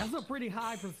 That's a pretty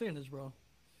high percentage, bro.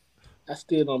 I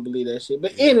still don't believe that shit.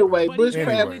 But anyway, but he Bushcraft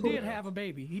definitely did have a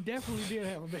baby. He definitely did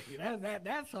have a baby.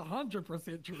 That's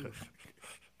 100% true.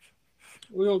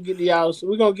 We're gonna get y'all.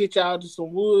 We're gonna get y'all to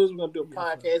some woods. We're gonna do a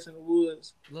podcast in the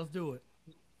woods. Let's do it.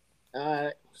 All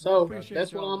right. So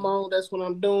that's what I'm on. That's what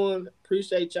I'm doing.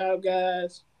 Appreciate y'all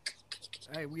guys.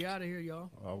 Hey, we out of here, y'all.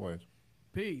 Always.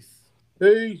 Peace.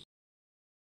 Peace.